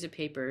a series of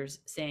papers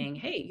saying,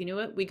 hey, you know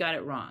what, we got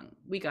it wrong.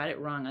 We got it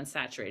wrong on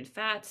saturated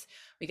fats,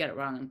 we got it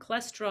wrong on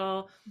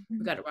cholesterol, we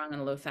Mhm. got it wrong on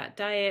a low fat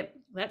diet.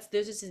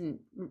 This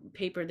isn't a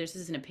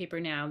paper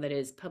now that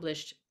is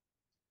published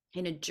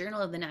in a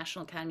journal of the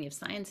National Academy of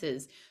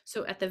Sciences,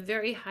 so at the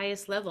very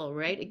highest level,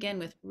 right, Mhm. again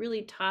with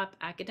really top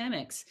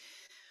academics.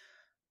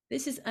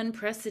 This is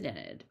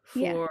unprecedented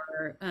Yeah.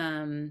 for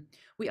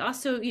we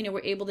also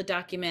were able to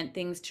document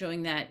things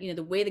showing that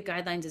the way the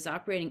guidelines is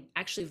operating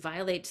actually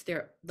violates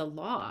the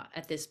law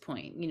at this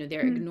point.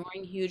 They're Mm.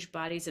 ignoring huge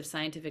bodies of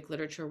scientific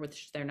literature,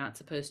 which they're not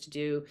supposed to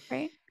do.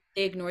 Right.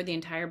 They ignored the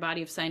entire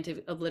body of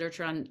scientific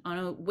literature on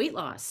a weight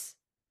loss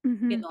in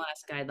Mhm. the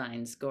last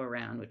guidelines go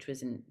around, which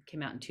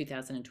came out in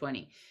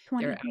 2020. They're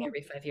 20. out Yeah.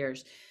 every 5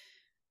 years.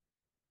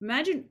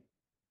 Imagine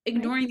Right.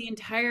 ignoring the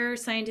entire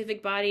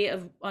scientific body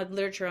of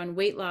literature on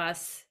weight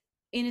loss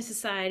in a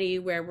society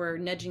where we're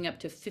nudging up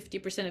to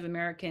 50% of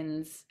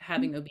Americans Mm.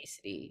 having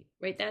obesity,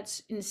 right?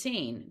 That's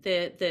insane.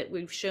 That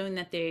we've shown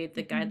that the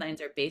Mhm.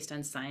 guidelines are based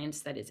on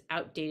science that is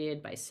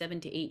outdated by 7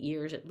 to 8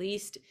 years at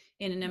least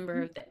in a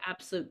number Mhm. of the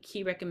absolute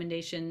key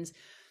recommendations.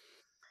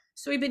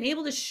 So we've been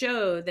able to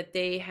show that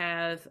they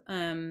have,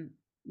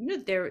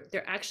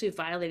 they're actually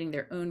violating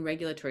their own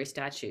regulatory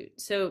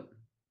statute. So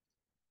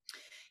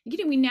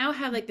we now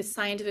have like the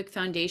scientific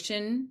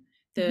foundation,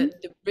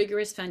 Mhm. the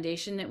rigorous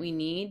foundation that we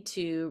need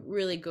to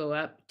really go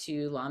up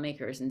to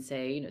lawmakers and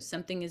say,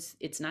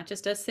 it's not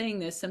just us saying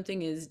this,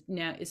 something is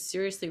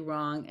seriously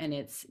wrong, and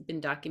it's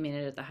been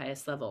documented at the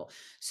highest level.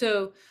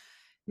 So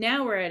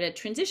now we're at a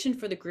transition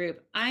for the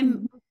group.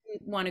 I'm Mhm.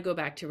 want to go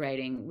back to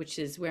writing, which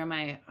is where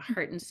my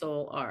heart and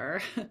soul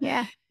are.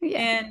 Yeah.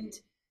 Yeah. and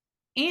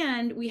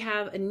and we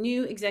have a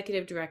new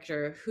executive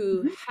director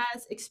who Mhm.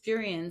 has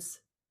experience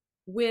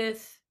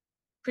with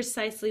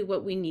precisely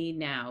what we need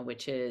now,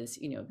 which is,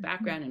 Mhm.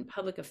 background in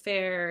public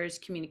affairs,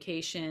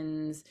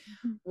 communications,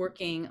 Mhm.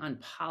 working on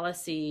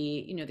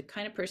policy, the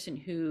kind of person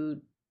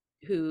who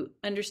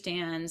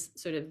understands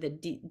sort of the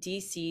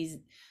DC's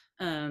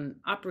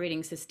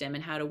operating system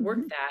and how to work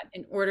Mhm. that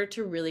in order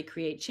to really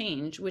create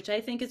change, which I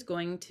think is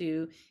going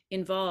to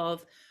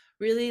involve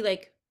really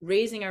like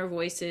raising our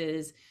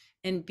voices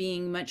and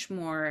being much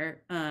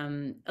more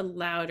a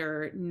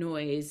louder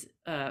noise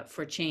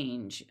for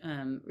change,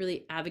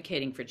 really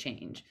advocating for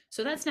change.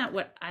 So that's not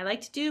what I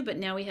like to do, but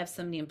now we have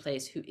somebody in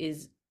place who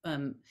is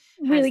has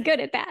Really good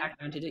at that,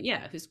 background to do,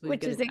 yeah, who's really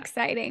which good is at that.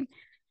 exciting.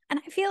 And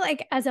I feel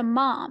like as a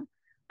mom,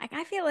 like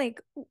I feel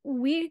like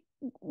we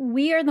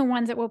are the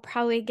ones that will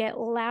probably get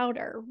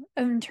louder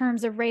in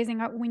terms of raising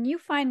our when you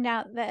find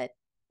out that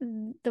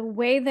the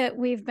way that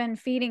we've been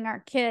feeding our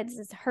kids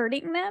is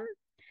hurting them.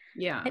 I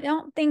Yeah.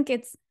 don't think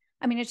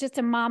I mean, it's just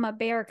a mama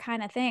bear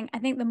kind of thing. I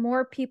think the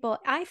more people,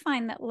 I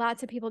find that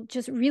lots of people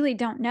just really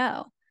don't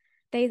know.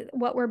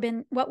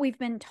 What we've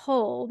been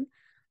told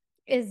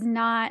is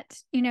not,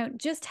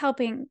 just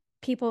helping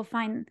people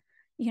find,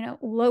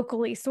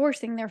 locally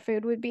sourcing their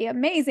food would be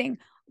amazing,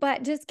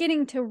 but just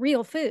getting to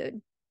real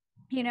food,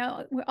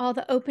 all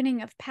the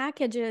opening of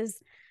packages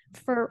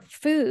for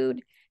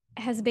food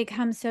has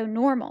become so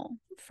normal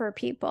for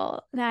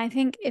people that I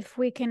think if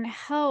we can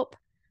help,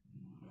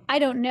 I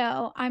don't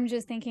know, I'm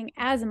just thinking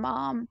as a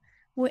mom,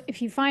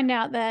 if you find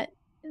out that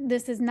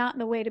this is not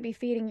the way to be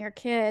feeding your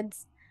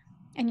kids,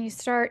 and you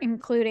start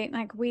including,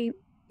 like,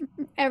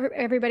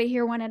 everybody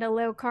here wanted a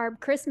low carb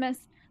Christmas,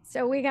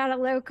 so we got a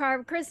low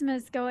carb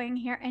Christmas going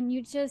here, and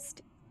you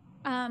just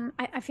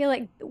I feel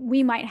like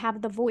we might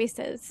have the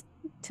voices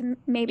to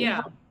maybe Yeah.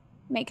 help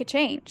make a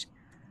change.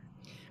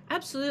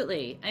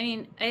 Absolutely. I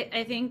mean,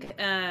 I think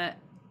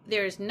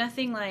there's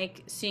nothing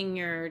like seeing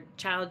your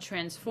child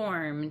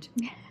transformed.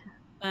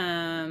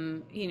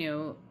 You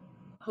know,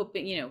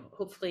 hoping,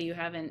 hopefully you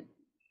haven't,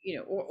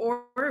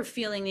 or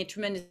feeling the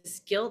tremendous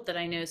guilt that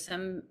I know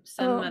some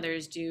Oh,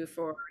 mothers do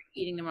for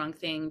eating the wrong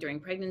thing during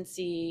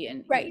pregnancy,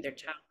 and right. their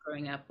child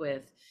growing up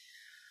with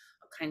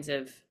all kinds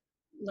of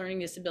learning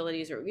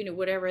disabilities, or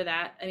whatever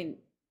that. I mean,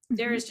 Hmm.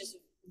 there's just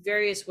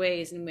various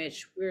ways in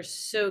which we're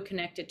so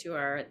connected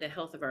to the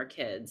health of our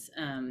kids.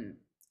 Hmm.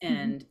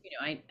 And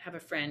I have a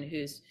friend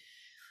who's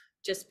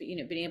just been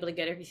able to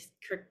get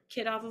her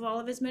kid off of all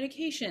of his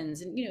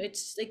medications, and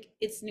it's like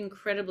it's an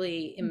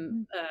incredibly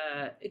Hmm.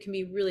 it can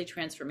be really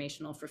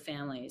transformational for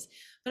families.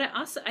 But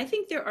I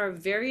think there are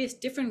various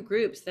different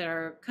groups that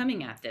are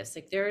coming at this.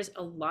 Like, there's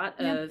a lot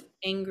Yeah. of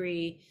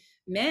angry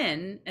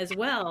men as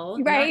well,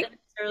 not Right.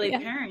 necessarily Yeah.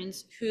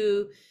 parents,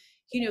 who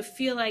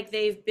feel like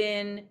they've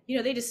been,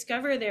 they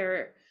discover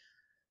their,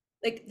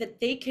 like, that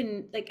they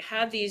can, like,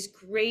 have these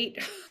great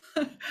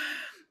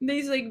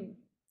these, like,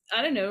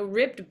 I don't know,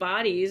 ripped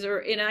bodies, or,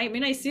 and I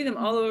mean, I see them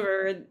all Mhm.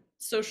 over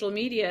social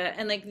media,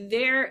 and like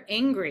they're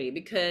angry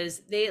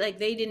because they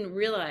didn't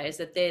realize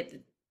that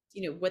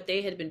what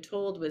they had been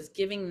told was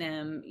giving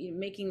them,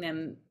 making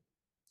them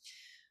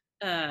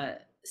uh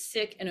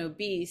sick and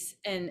obese,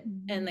 and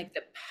Mhm. like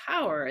the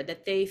power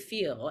that they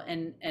feel,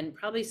 and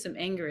probably some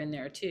anger in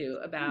there too,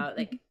 about Mhm.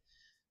 like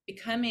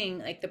becoming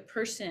like the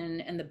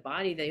person and the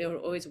body they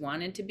always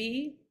wanted to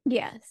be.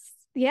 Yes.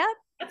 Yep.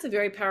 That's a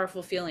very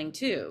powerful feeling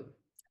too.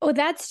 Oh,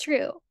 that's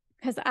true.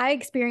 Because I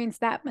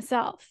experienced that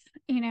myself,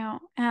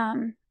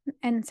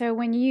 and so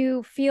when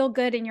you feel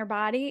good in your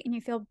body and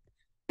you feel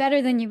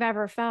better than you've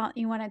ever felt,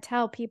 you want to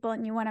tell people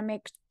and you want to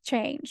make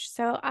change.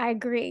 So I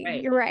agree.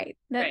 Right. You're right.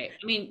 Right.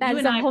 I mean, you That's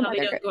and a I whole probably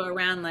nother don't group. go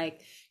around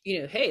like,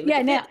 hey, look Yeah,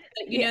 at this. no.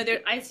 But, Yeah.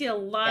 I see a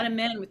lot Yeah. of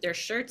men with their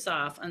shirts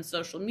off on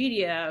social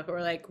media who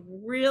are like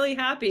really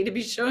happy to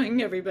be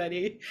showing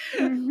everybody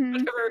Hmm.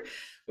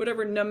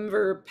 whatever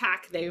number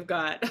pack they've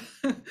got.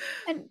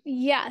 And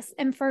yes,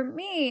 and for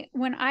me,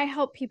 when I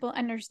help people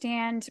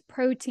understand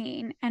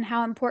protein and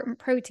how important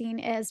protein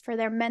is for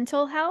their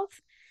mental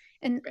health,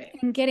 and Right.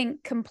 and getting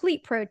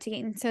complete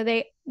protein, so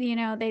they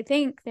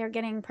think they're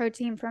getting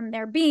protein from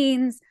their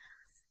beans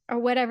or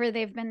whatever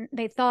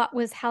they thought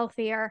was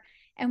healthier.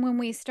 And when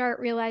we start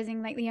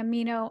realizing, like, the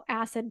amino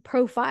acid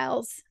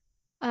profiles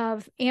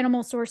of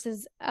animal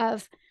sources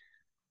of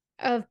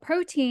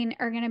protein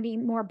are going to be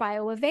more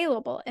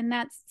bioavailable. And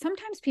that's,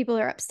 sometimes people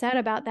are upset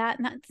about that.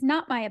 And that's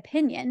not my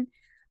opinion.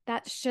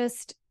 That's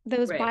just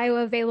those Right.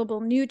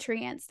 bioavailable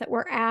nutrients that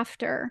we're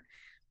after.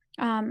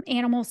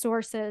 Animal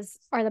sources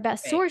are the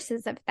best Right.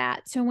 sources of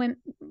that. So when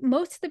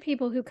most of the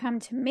people who come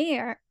to me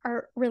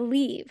are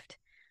relieved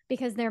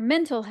because their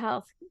mental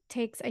health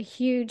takes a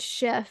huge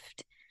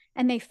shift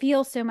and they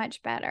feel so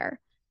much better.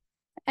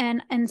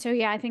 And so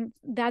yeah, I think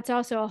that's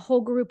also a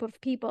whole group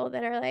of people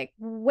that are like,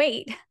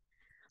 wait,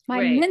 my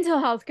Right. mental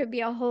health could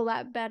be a whole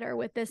lot better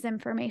with this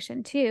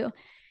information too.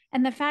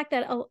 And the fact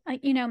that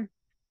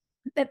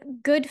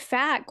that good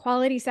fat,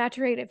 quality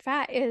saturated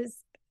fat,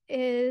 is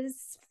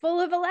full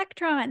of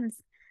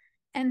electrons,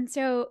 and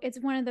so it's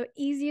one of the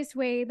easiest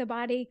way the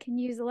body can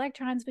use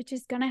electrons, which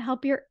is going to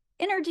help your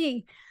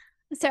energy.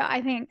 So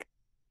I think,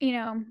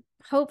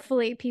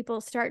 hopefully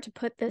people start to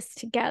put this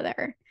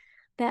together,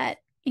 that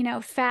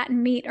fat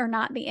and meat are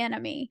not the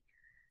enemy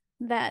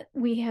that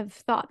we have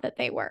thought that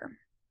they were.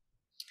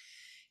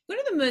 One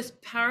of the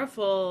most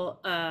powerful,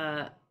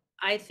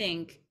 I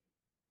think,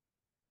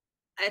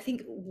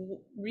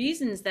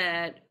 reasons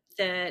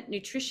that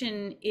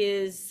nutrition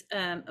is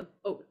a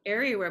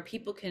area where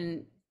people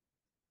can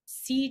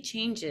see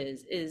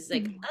changes is,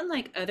 like, Mhm.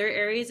 unlike other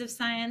areas of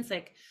science.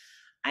 Like,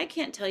 I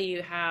can't tell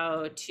you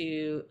how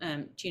to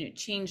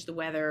change the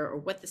weather, or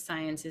what the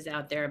science is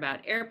out there about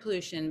air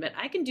pollution, but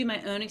I can do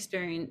my own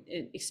experiment on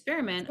my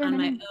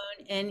Experimenting.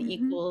 own n Hmm.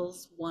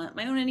 equals one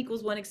my own n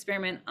equals one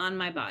experiment on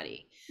my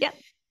body. Yep.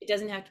 It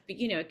doesn't have to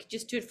be, I could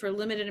just do it for a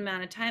limited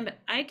amount of time, but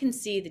I can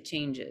see the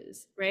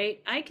changes,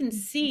 right? I can Mhm.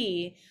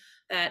 see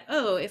that,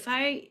 oh, if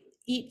I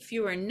eat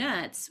fewer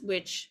nuts,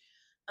 which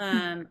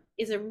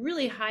is a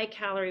really high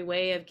calorie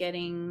way of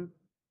getting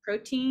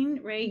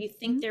protein, right? You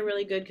think Mhm. they're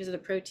really good because of the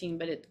protein,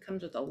 but it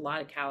comes with a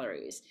lot of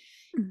calories.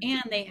 And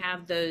Mhm. they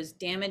have those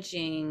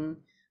damaging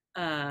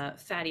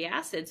fatty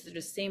acids that are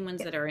the same ones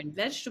Yes. that are in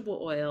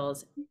vegetable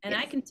oils. And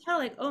I Yes. can tell,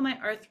 like, oh, my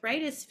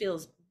arthritis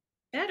feels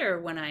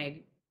better when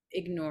I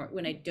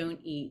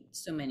don't eat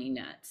so many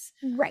nuts,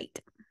 Right.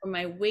 or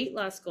my weight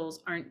loss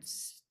goals aren't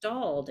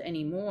stalled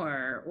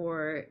anymore,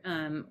 or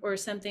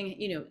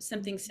something,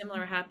 something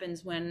similar Mhm.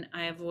 happens when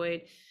I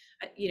avoid,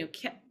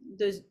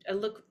 those. I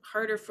look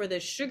harder for the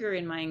sugar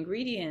in my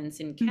ingredients,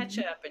 in Mhm.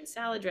 ketchup and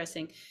salad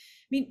dressing.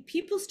 I mean,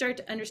 people start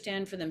to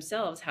understand for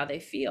themselves how they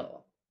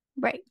feel.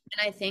 Right.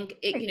 And I think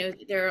it,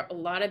 Right. there are a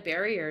lot of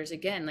barriers,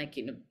 again, like,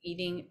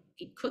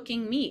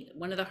 cooking meat.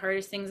 One of the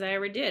hardest things I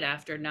ever did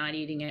after not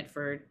eating it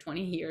for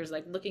 20 years,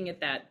 like looking at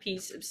that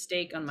piece of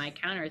steak on my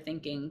counter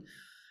thinking,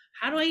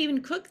 how do I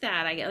even cook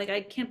that?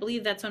 I can't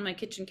believe that's on my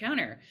kitchen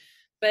counter.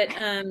 But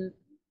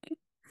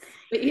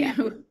but Yeah.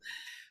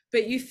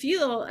 but you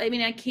feel, I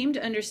mean, I came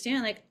to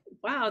understand, like,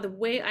 wow, the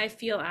way I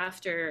feel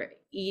after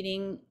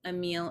eating a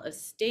meal of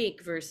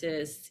steak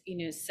versus,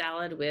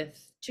 salad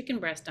with chicken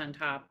breast on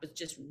top was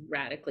just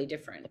radically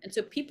different. And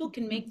so people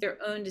can make Mhm. their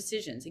own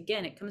decisions.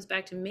 Again, it comes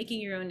back to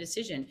making your own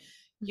decision, Mhm.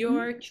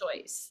 your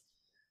choice.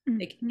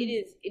 Like, it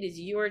Mhm. is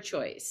your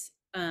choice.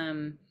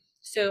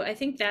 So I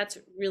think that's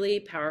really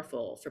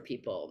powerful for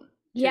people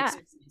to Yeah.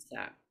 experience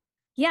that.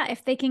 Yeah.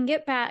 If they can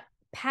get back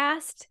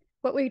past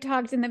what we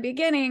talked in the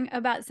beginning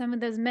about some of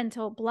those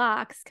mental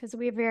blocks, because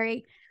we're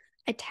very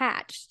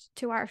attached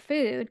to our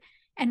food,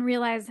 and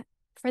realize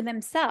for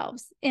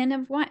themselves, and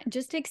of what,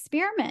 just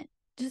experiment.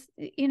 Just,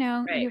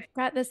 Right. you've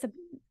got this,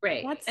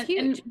 Right. that's And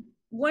huge.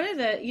 one of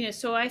the,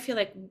 so I feel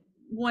like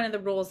one of the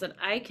roles that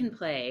I can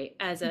play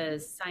as a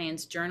Mhm.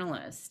 science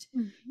journalist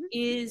Mhm.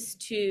 is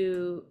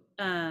to,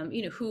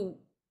 who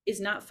is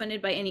not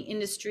funded by any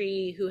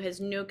industry, who has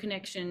no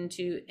connection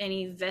to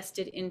any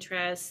vested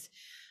interest,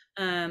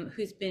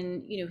 who's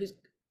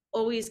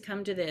always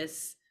come to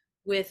this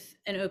with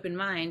an open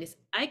mind, is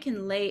I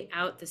can lay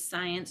out the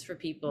science for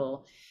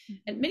people.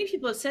 And Mhm. many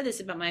people have said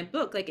this about my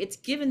book, like, it's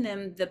given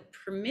them the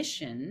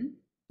permission,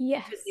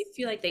 because they Yes.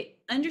 feel like they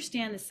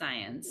understand the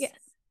science, Yes.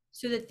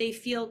 so that they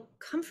feel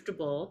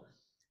comfortable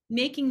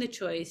making the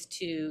choice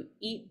to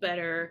eat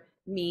better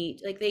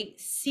meat. Like, they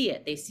see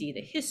it, they see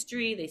the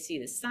history, they see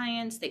the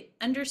science, they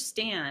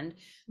understand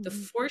the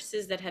Mhm.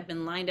 forces that have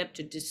been lined up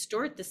to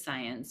distort the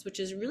science, which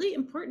is really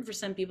important for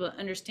some people to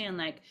understand,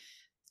 like,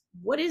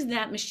 what is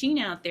that machine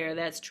out there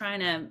that's trying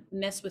to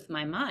mess with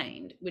my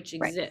mind, which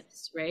Right.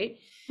 exists, right?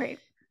 Right.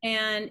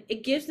 And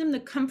it gives them the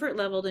comfort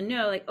level to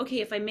know, like,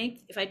 okay, if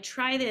I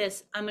try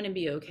this, I'm going to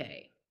be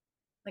okay.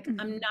 Like, I'm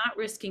Mhm. not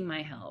risking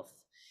my health.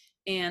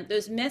 And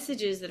those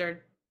messages that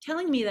are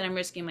telling me that I'm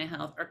risking my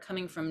health are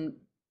coming from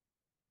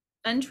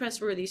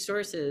untrustworthy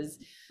sources.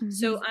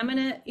 So Mhm.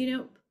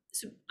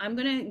 I'm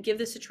gonna give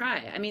this a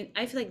try. I mean,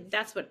 I feel like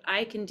that's what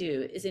I can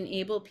do, is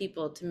enable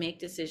people to make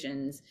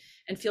decisions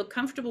and feel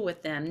comfortable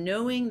with them,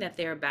 knowing that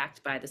they are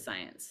backed by the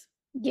science.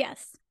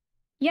 Yes.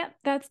 Yep,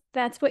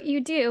 that's what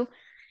you do.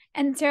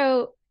 And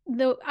so,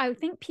 though, I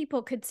think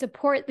people could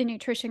support the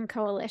Nutrition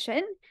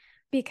Coalition,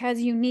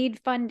 because you need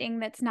funding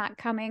that's not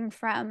coming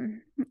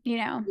from, you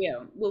know,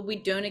 Yeah, well, we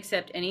don't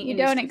accept any you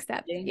don't industry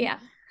accept. funding. Yeah.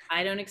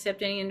 I don't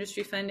accept any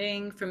industry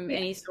funding from Yeah.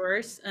 any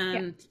source.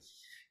 Yeah.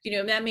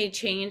 That may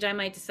change. I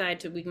might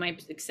decide we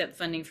might accept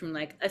funding from,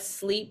 like, a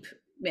sleep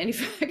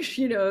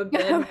manufacturer, a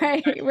bed Right.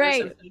 manufacturer or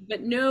Right. something,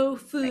 but no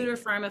food Right. or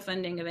pharma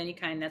funding of any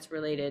kind that's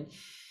related.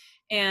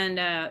 And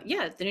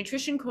yeah, the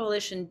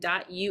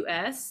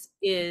nutritioncoalition.us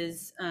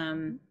is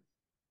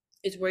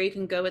where you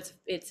can go.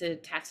 It's a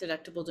tax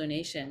deductible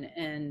donation,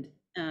 and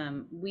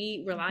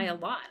we rely a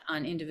Mhm. lot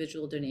on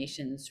individual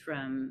donations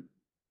from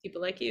people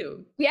like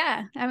you,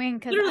 Yeah. I mean,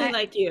 because literally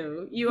like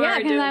you. You yeah, are a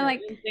because I'm donor, like,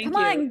 and come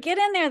thank you. on, get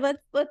in there. Let's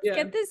Yeah,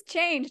 get this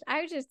changed.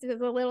 I just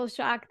was a little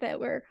shocked that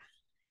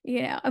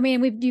I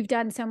mean, you've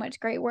done so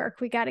much great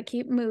work. We got to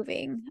keep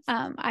moving.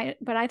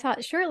 But I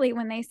thought surely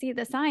when they see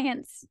the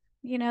science,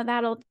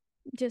 that'll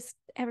just,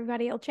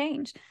 everybody will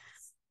change.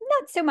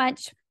 Not so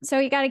much. So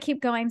you got to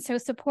keep going. So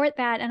support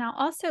that, and I'll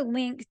also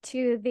link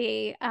to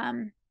the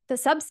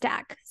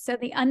Substack. So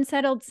the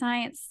Unsettled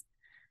Science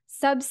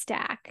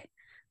Substack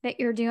that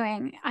you're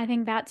doing, I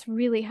think that's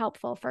really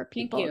helpful for thank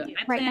people you. I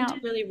right plan to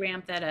now. really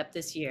ramp that up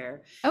this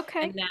year,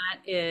 Okay.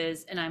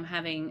 and I'm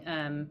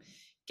having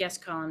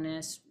guest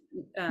columnists.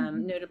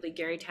 Mhm. Notably,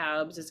 Gary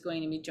Taubes is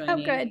going to be Oh,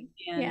 joining, good.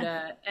 and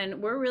Yeah.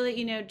 we're really,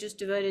 just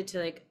devoted to,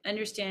 like,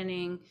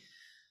 understanding,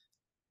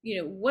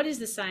 what is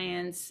the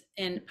science,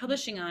 and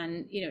publishing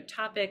on,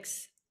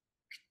 topics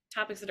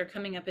that are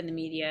coming up in the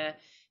media,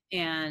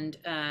 and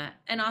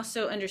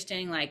also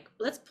understanding, like,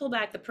 let's pull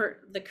back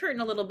the curtain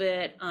a little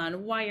bit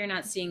on why you're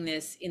not seeing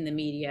this in the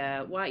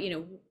media, why,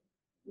 Mhm.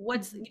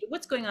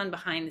 what's going on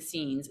behind the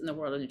scenes in the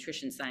world of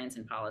nutrition science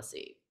and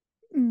policy.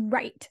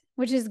 Right,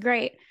 which is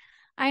great.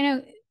 I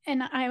know,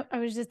 and I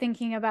was just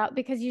thinking about,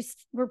 because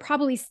we're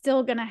probably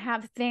still going to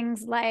have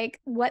things like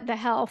What the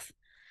Health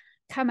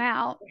come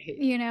out, Right.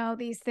 you know,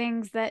 these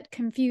things that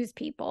confuse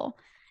people.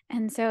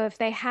 And so if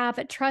they have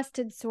a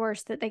trusted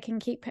source that they can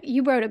keep,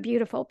 you wrote a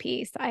beautiful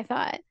piece, I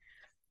thought,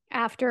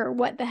 after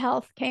What the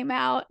Health came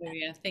out, Oh,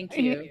 yeah, thank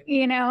you.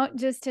 you know,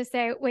 just to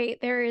say, wait,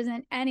 there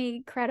isn't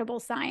any credible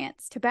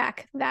science to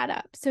back that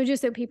up. So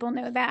just so people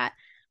know that,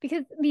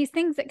 because these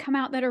things that come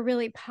out that are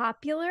really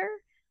popular,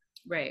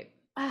 Right.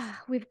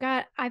 we've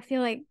got, I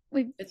feel like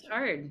we've, It's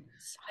hard.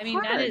 it's I mean,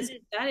 that hard. is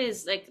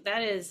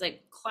that is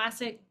like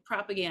classic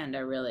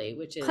propaganda, really,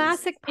 which is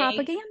Classic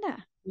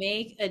propaganda.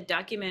 make a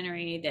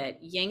documentary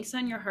that yanks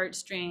on your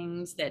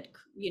heartstrings, that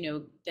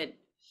that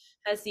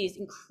has these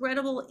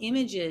incredible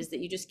images that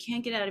you just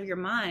can't get out of your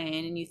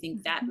mind, and you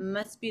think that Mhm.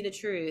 must be the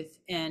truth,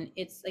 and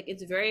it's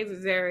very,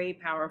 very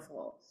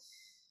powerful.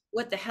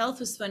 What the Health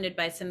was funded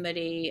by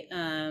somebody.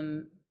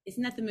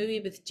 Isn't that the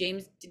movie with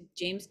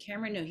James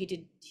Cameron? No, he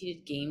did He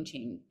did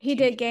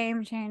Changer.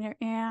 Game Changer.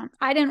 Yeah.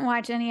 I didn't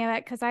watch any of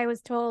it because I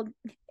was told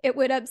it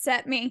would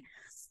upset me.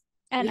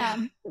 And Yeah,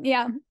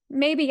 yeah,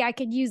 maybe I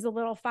could use a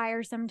little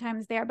fire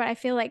sometimes there, but I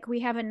feel like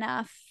we have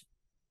enough.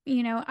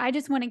 You know, I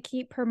just want to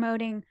keep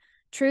promoting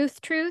truth,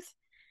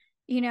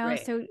 you know.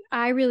 right. So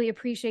I really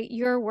appreciate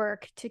your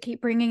work to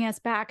keep bringing us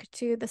back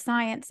to the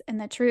science and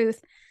the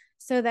truth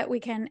so that we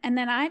can. And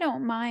then I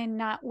don't mind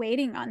not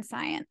waiting on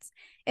science.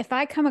 If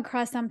I come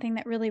across something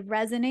that really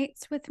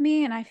resonates with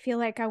me and I feel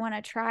like I want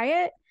to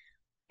try it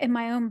in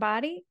my own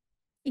body,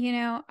 you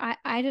know,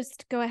 I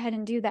just go ahead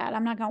and do that.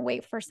 I'm not going to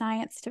wait for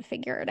science to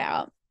figure it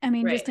out. I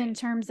mean, just Right. in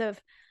terms of,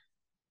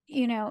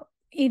 you know,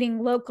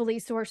 eating locally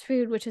sourced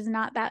food, which is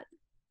not that,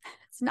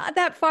 it's not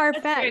that far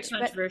That's very fetched, but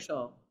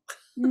controversial.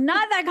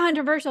 not that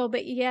controversial,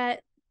 but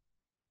yet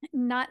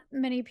not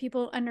many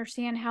people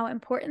understand how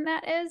important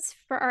that is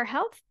for our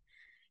health.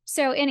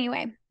 So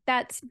anyway,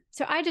 that's,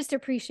 so I just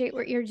appreciate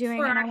what you're For doing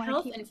and I our want to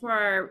health keep, and for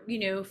our,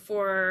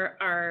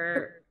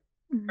 for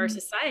our mhm,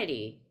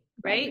 society,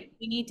 right. right?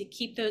 We need to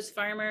keep those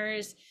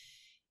farmers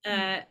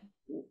uh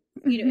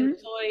Mm-hmm.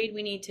 employed.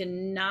 We need to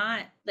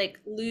not like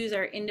lose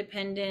our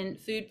independent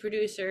food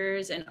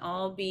producers and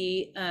all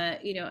be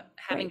having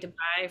Right. to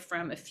buy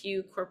from a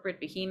few corporate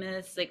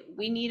behemoths. Like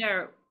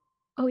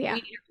Oh yeah.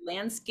 we need our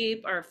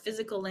landscape, our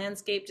physical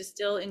landscape, to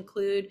still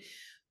include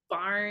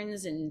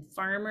barns and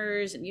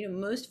farmers. And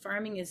most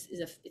farming is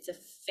a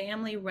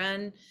family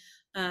run,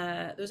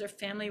 those are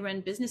family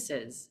run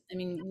businesses. I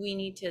mean, we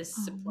need to Um,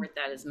 support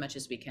that as much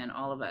as we can,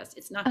 all of us.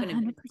 It's not going to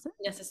 100%.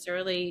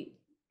 necessarily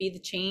be the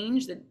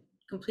change that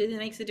completely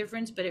makes a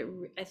difference, but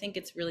I think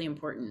it's really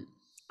important.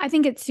 I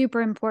think it's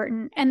super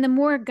important. And the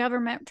more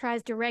government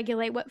tries to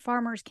regulate what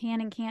farmers can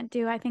and can't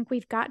do, I think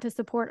we've got to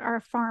support our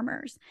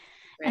farmers.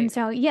 And Right.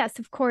 so, yes,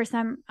 of course,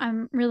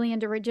 I'm really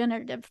into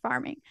regenerative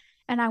farming,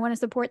 and I want to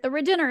support the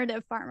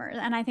regenerative farmers.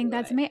 And I think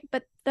that's Right. me.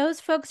 But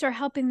those folks are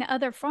helping the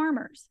other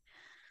farmers,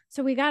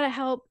 so we got to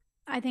help.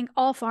 I think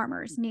all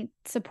farmers need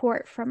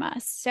support from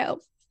us. So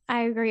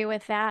I agree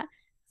with that.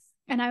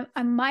 And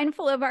I'm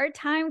mindful of our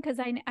time because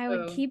I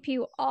would So keep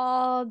you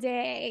all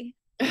day.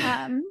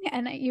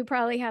 And you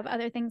probably have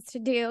other things to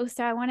do.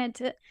 So I wanted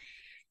to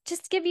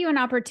just give you an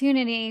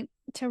opportunity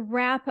to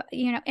wrap,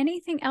 you know,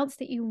 anything else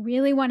that you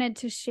really wanted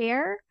to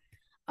share.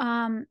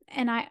 And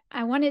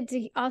I wanted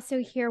to also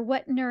hear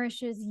what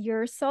nourishes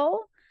your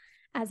soul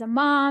as a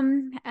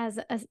mom, as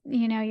a,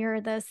 you know,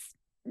 you're this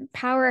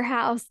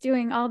powerhouse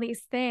doing all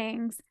these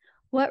things.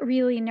 What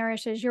really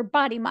nourishes your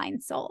body,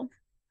 mind, soul?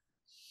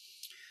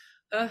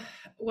 Uh,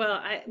 well,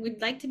 I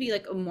would like to be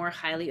like a more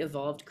highly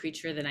evolved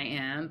creature than I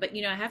am, but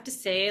I have to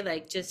say,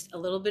 like, just a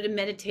little bit of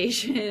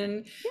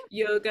meditation,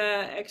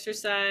 yoga,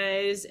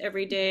 exercise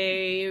every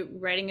day,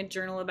 writing a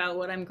journal about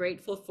what I'm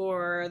grateful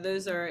for.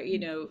 Those are,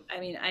 I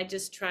mean, I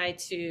just try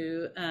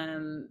to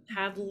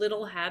have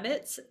little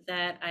habits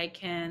that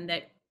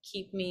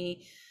keep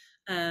me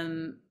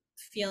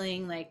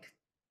feeling like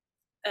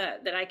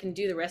that I can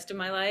do the rest of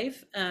my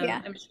life.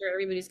 Yeah. I'm sure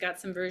everybody's got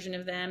some version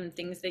of them,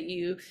 things that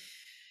you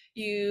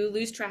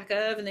lose track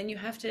of and then you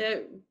have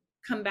to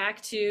come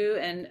back to.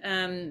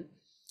 And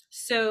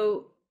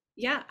so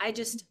yeah, I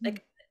just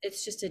like,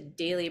 it's just a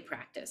daily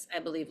practice. I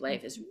believe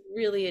life is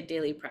really a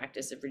daily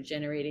practice of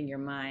regenerating your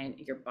mind,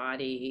 your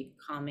body,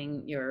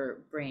 calming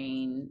your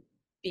brain,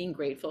 being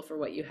grateful for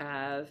what you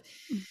have.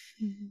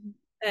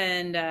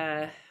 And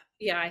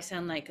yeah, I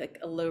sound like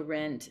a low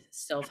rent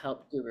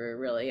self-help guru,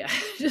 really. I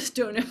just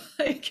don't know,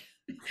 like,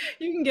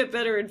 you can get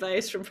better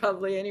advice from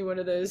probably any one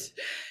of those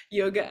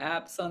yoga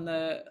apps on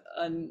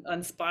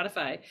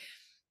Spotify.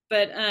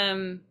 But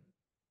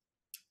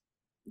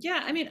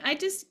yeah, I mean, I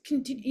just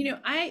continue,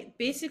 I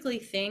basically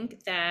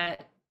think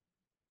that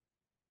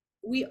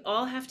we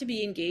all have to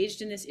be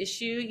engaged in this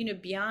issue,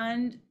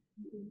 beyond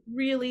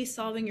really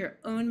solving your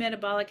own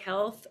metabolic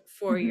health,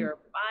 for your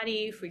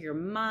body, for your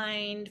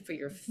mind, for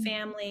your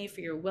family,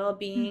 for your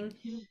well-being.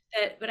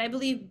 But I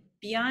believe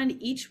beyond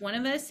each one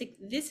of us, like,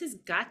 this has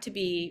got to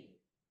be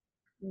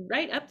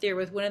right up there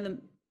with one of the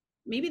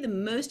maybe the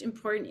most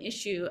important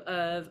issue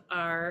of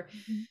our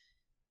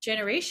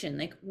generation.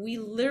 Like, we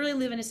literally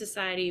live in a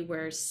society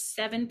where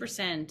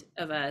 7%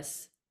 of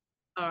us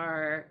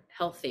are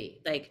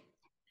healthy. Like,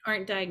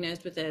 aren't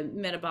diagnosed with a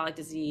metabolic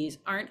disease,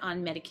 aren't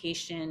on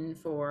medication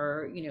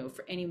for,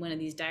 for any one of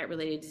these diet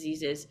related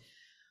diseases.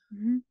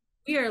 Mhm.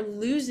 We are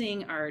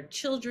losing our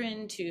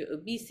children to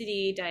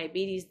obesity,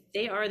 diabetes.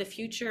 They are the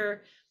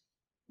future.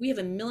 We have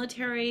a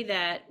military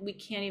that we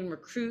can't even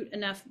recruit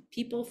enough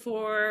people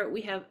for.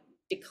 We have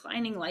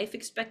declining life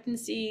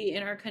expectancy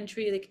in our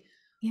country. Like,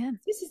 Yeah.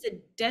 this is a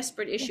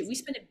desperate issue. Yes. We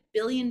spend $1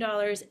 billion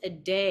a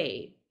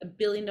day, $1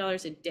 billion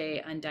a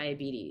day on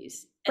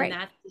diabetes, and Right.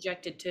 that's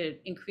projected to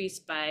increase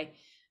by,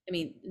 I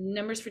mean,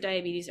 numbers for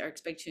diabetes are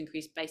expected to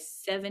increase by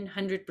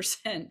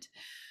 700%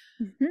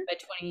 Mhm. by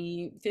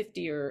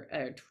 2050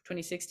 or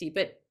 2060.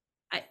 But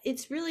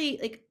it's really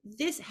like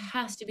this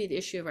has to be the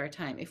issue of our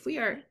time. If we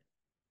are,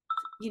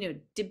 Yeah.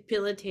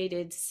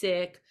 debilitated,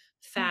 sick,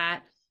 Yeah.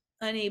 fat,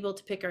 unable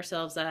to pick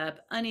ourselves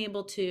up,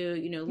 unable to,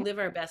 Yeah. live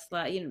our best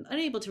life,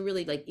 unable to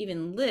really like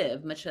even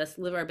live, much less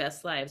live our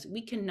best lives,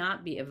 we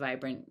cannot be a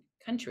vibrant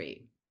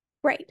country.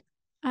 Right.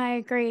 I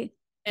agree.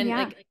 And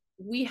Yeah. like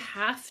we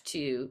have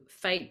to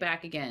fight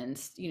back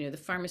against, the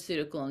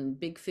pharmaceutical and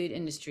big food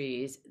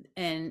industries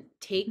and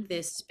take Mhm.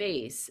 this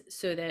space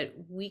so that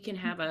we can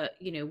have a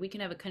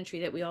country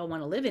that we all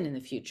want to live in the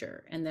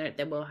future, and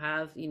that will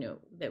have,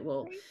 that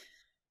will Right.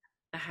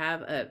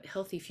 have a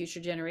healthy future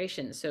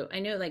generation. So I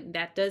know like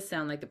that does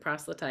sound like the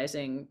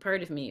proselytizing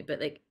part of me, but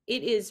like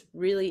it is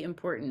really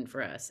important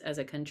for us as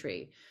a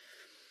country.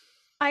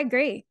 I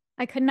agree.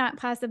 I could not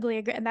possibly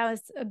agree. That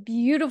was a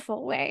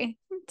beautiful way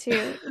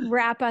to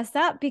wrap us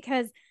up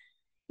because,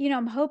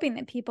 I'm hoping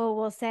that people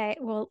will say,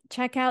 well,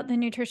 check out the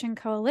Nutrition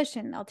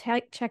Coalition. They'll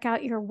check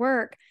out your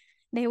work.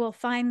 They will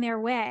find their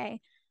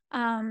way,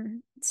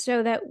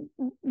 so that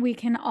we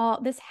can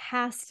all, this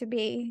has to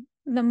be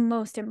the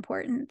most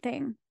important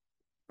thing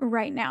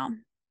right now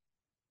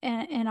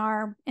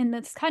in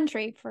this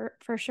country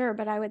for sure.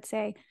 But I would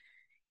say,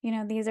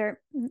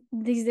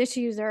 these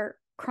issues are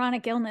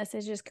chronic illness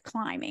is just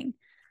climbing.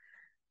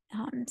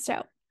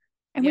 So,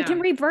 and we can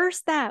Yeah.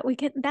 reverse that.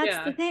 That's the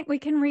Yeah. thing. We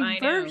can I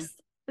know. reverse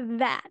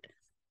that,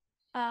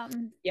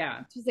 Yeah.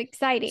 which is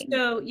exciting.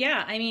 So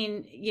yeah, I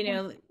mean,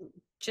 Yeah.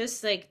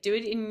 just like do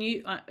it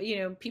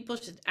in people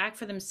should act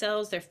for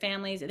themselves, their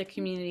families, their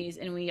communities,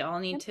 and we all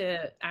need Yep.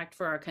 to act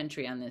for our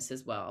country on this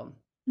as well.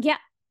 Yeah,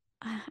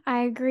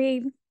 I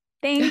agree.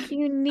 Thank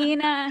you,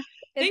 Nina.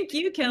 It's Thank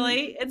you, been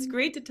Kelly. It's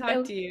great to talk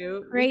so to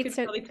you. We great. could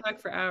So, probably talk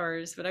for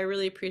hours, but I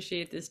really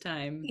appreciate this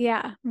time.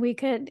 yeah, we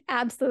could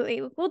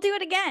absolutely, we'll do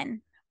it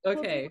again. We'll do,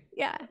 Okay,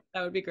 yeah.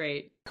 that would be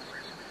great.